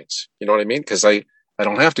pipelines. You know what I mean? Because I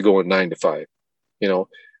don't have to go in 9 to 5,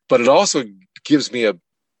 but it also gives me a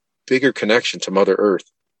bigger connection to Mother Earth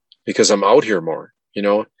because I'm out here more,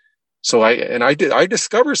 So I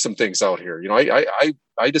discover some things out here.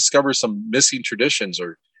 I discover some missing traditions,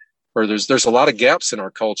 or there's a lot of gaps in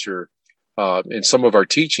our culture, in some of our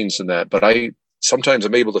teachings and that. But sometimes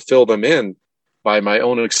I'm able to fill them in by my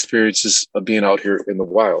own experiences of being out here in the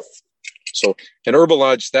wild. So, and Herbal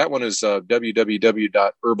Lodge, that one is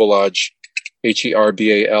www.herballodge,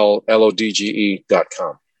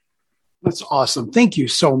 HERBALLODGE.com. That's awesome. Thank you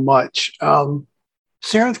so much.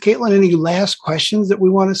 Sarah, Caitlin, any last questions that we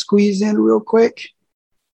want to squeeze in real quick?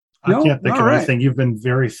 I can't think of anything. You've been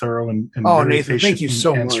very thorough and very Nathan, patient thank you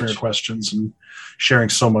so in answering much. your questions and sharing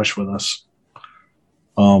so much with us.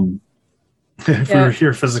 If we were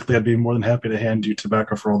here physically, I'd be more than happy to hand you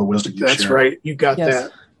tobacco for all the wisdom you share. That's right. You got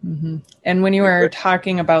that. Mm-hmm. And when you were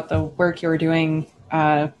talking about the work you were doing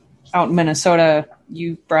out in Minnesota,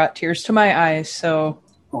 you brought tears to my eyes. So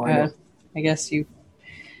I guess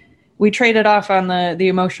we traded off on the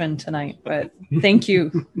emotion tonight, but thank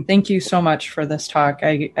you. Thank you so much for this talk.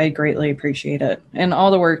 I greatly appreciate it. And all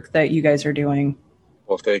the work that you guys are doing.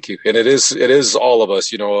 Well, thank you. And it is all of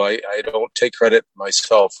us. I don't take credit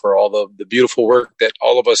myself for all the beautiful work that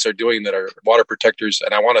all of us are doing that are water protectors.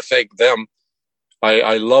 And I want to thank them.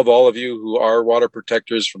 I love all of you who are water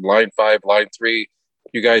protectors from line 5, line 3.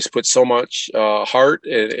 You guys put so much heart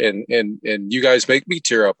and you guys make me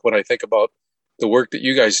tear up when I think about the work that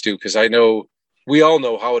you guys do, because I know we all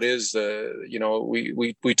know how it is.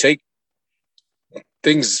 We take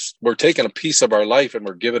things, we're taking a piece of our life and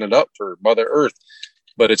we're giving it up for Mother Earth,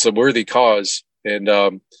 but it's a worthy cause.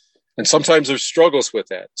 And sometimes there's struggles with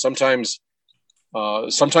that. Sometimes there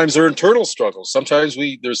are internal struggles. Sometimes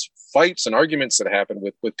there's fights and arguments that happen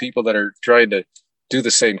with people that are trying to do the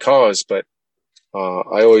same cause. But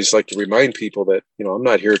I always like to remind people that, I'm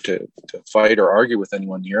not here to fight or argue with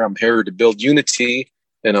anyone here. I'm here to build unity,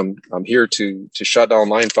 and I'm here to shut down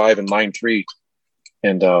line 5 and line 3.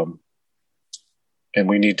 And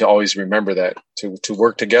we need to always remember that, to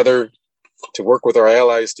work together, to work with our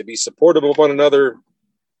allies, to be supportive of one another,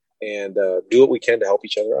 and do what we can to help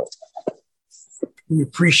each other out. We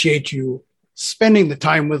appreciate you spending the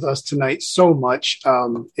time with us tonight so much.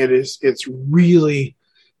 It's really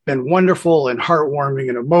been wonderful and heartwarming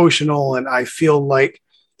and emotional. And I feel like,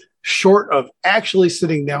 short of actually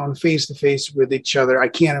sitting down face to face with each other, I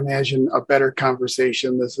can't imagine a better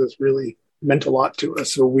conversation. This has really meant a lot to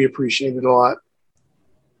us. So we appreciate it a lot.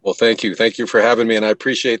 Well, thank you. Thank you for having me. And I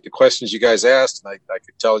appreciate the questions you guys asked. And I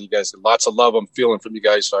could tell you guys lots of love I'm feeling from you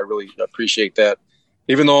guys. So I really appreciate that.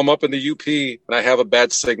 Even though I'm up in the UP and I have a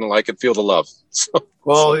bad signal, I can feel the love.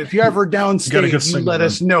 Well, if you're ever downstate, you let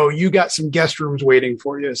us know. You got some guest rooms waiting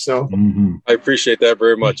for you. So I appreciate that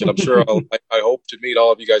very much. And I'm sure I hope to meet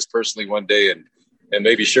all of you guys personally one day and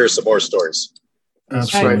maybe share some more stories.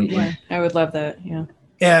 Absolutely. I would love that. Yeah.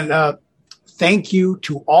 And thank you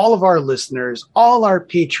to all of our listeners, all our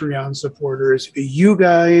Patreon supporters. You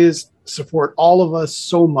guys support all of us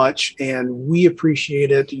so much, and we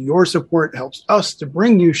appreciate it. Your support helps us to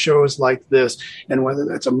bring you shows like this, and whether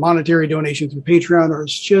that's a monetary donation through Patreon or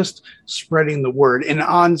it's just spreading the word. And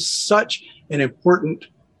on such an important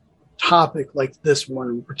topic like this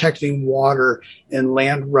one, protecting water and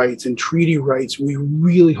land rights and treaty rights, we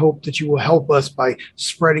really hope that you will help us by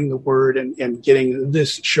spreading the word and getting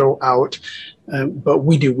this show out. But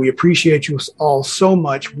we appreciate you all so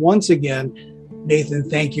much. Once again, Nathan,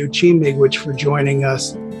 thank you. Chi Miigwech for joining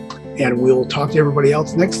us. And we'll talk to everybody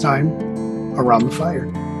else next time around the fire.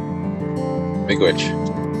 Miigwech.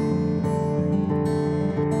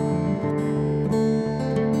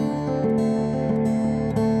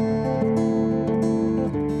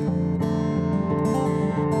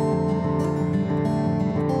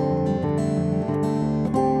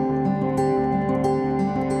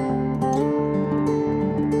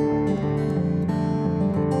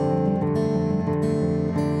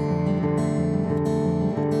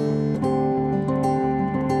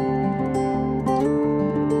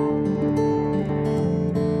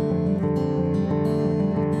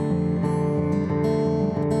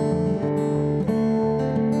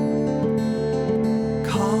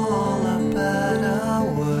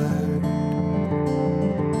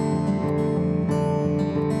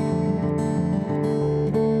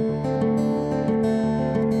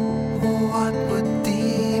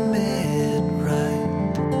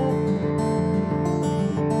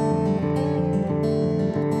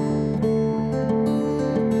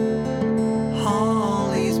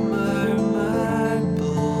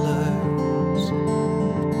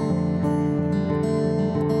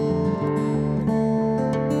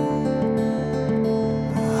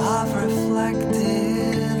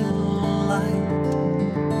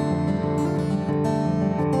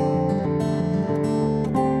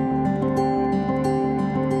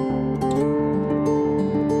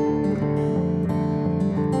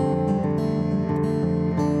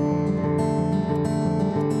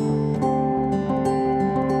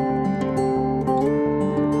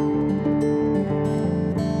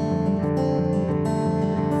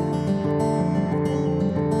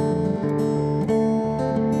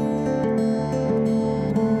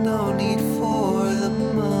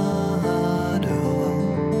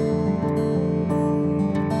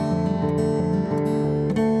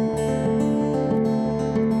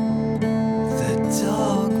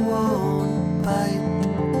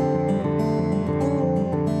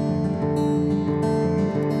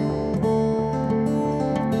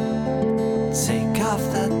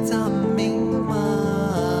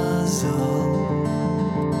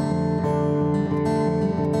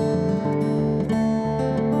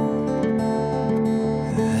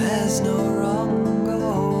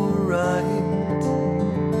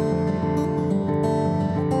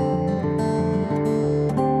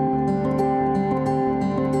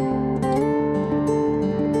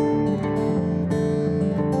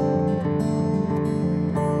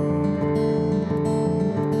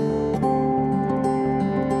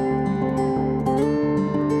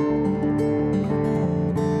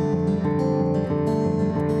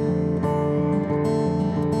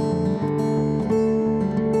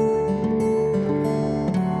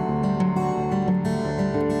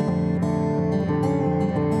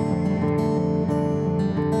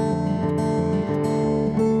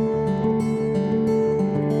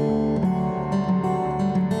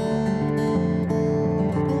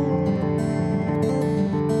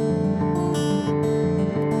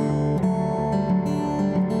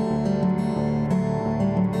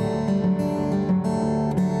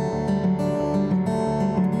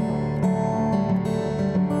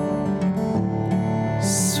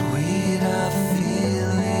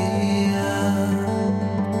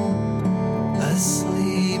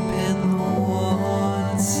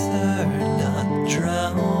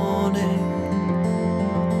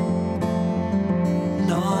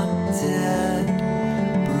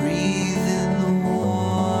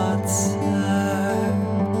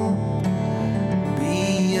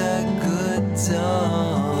 Done.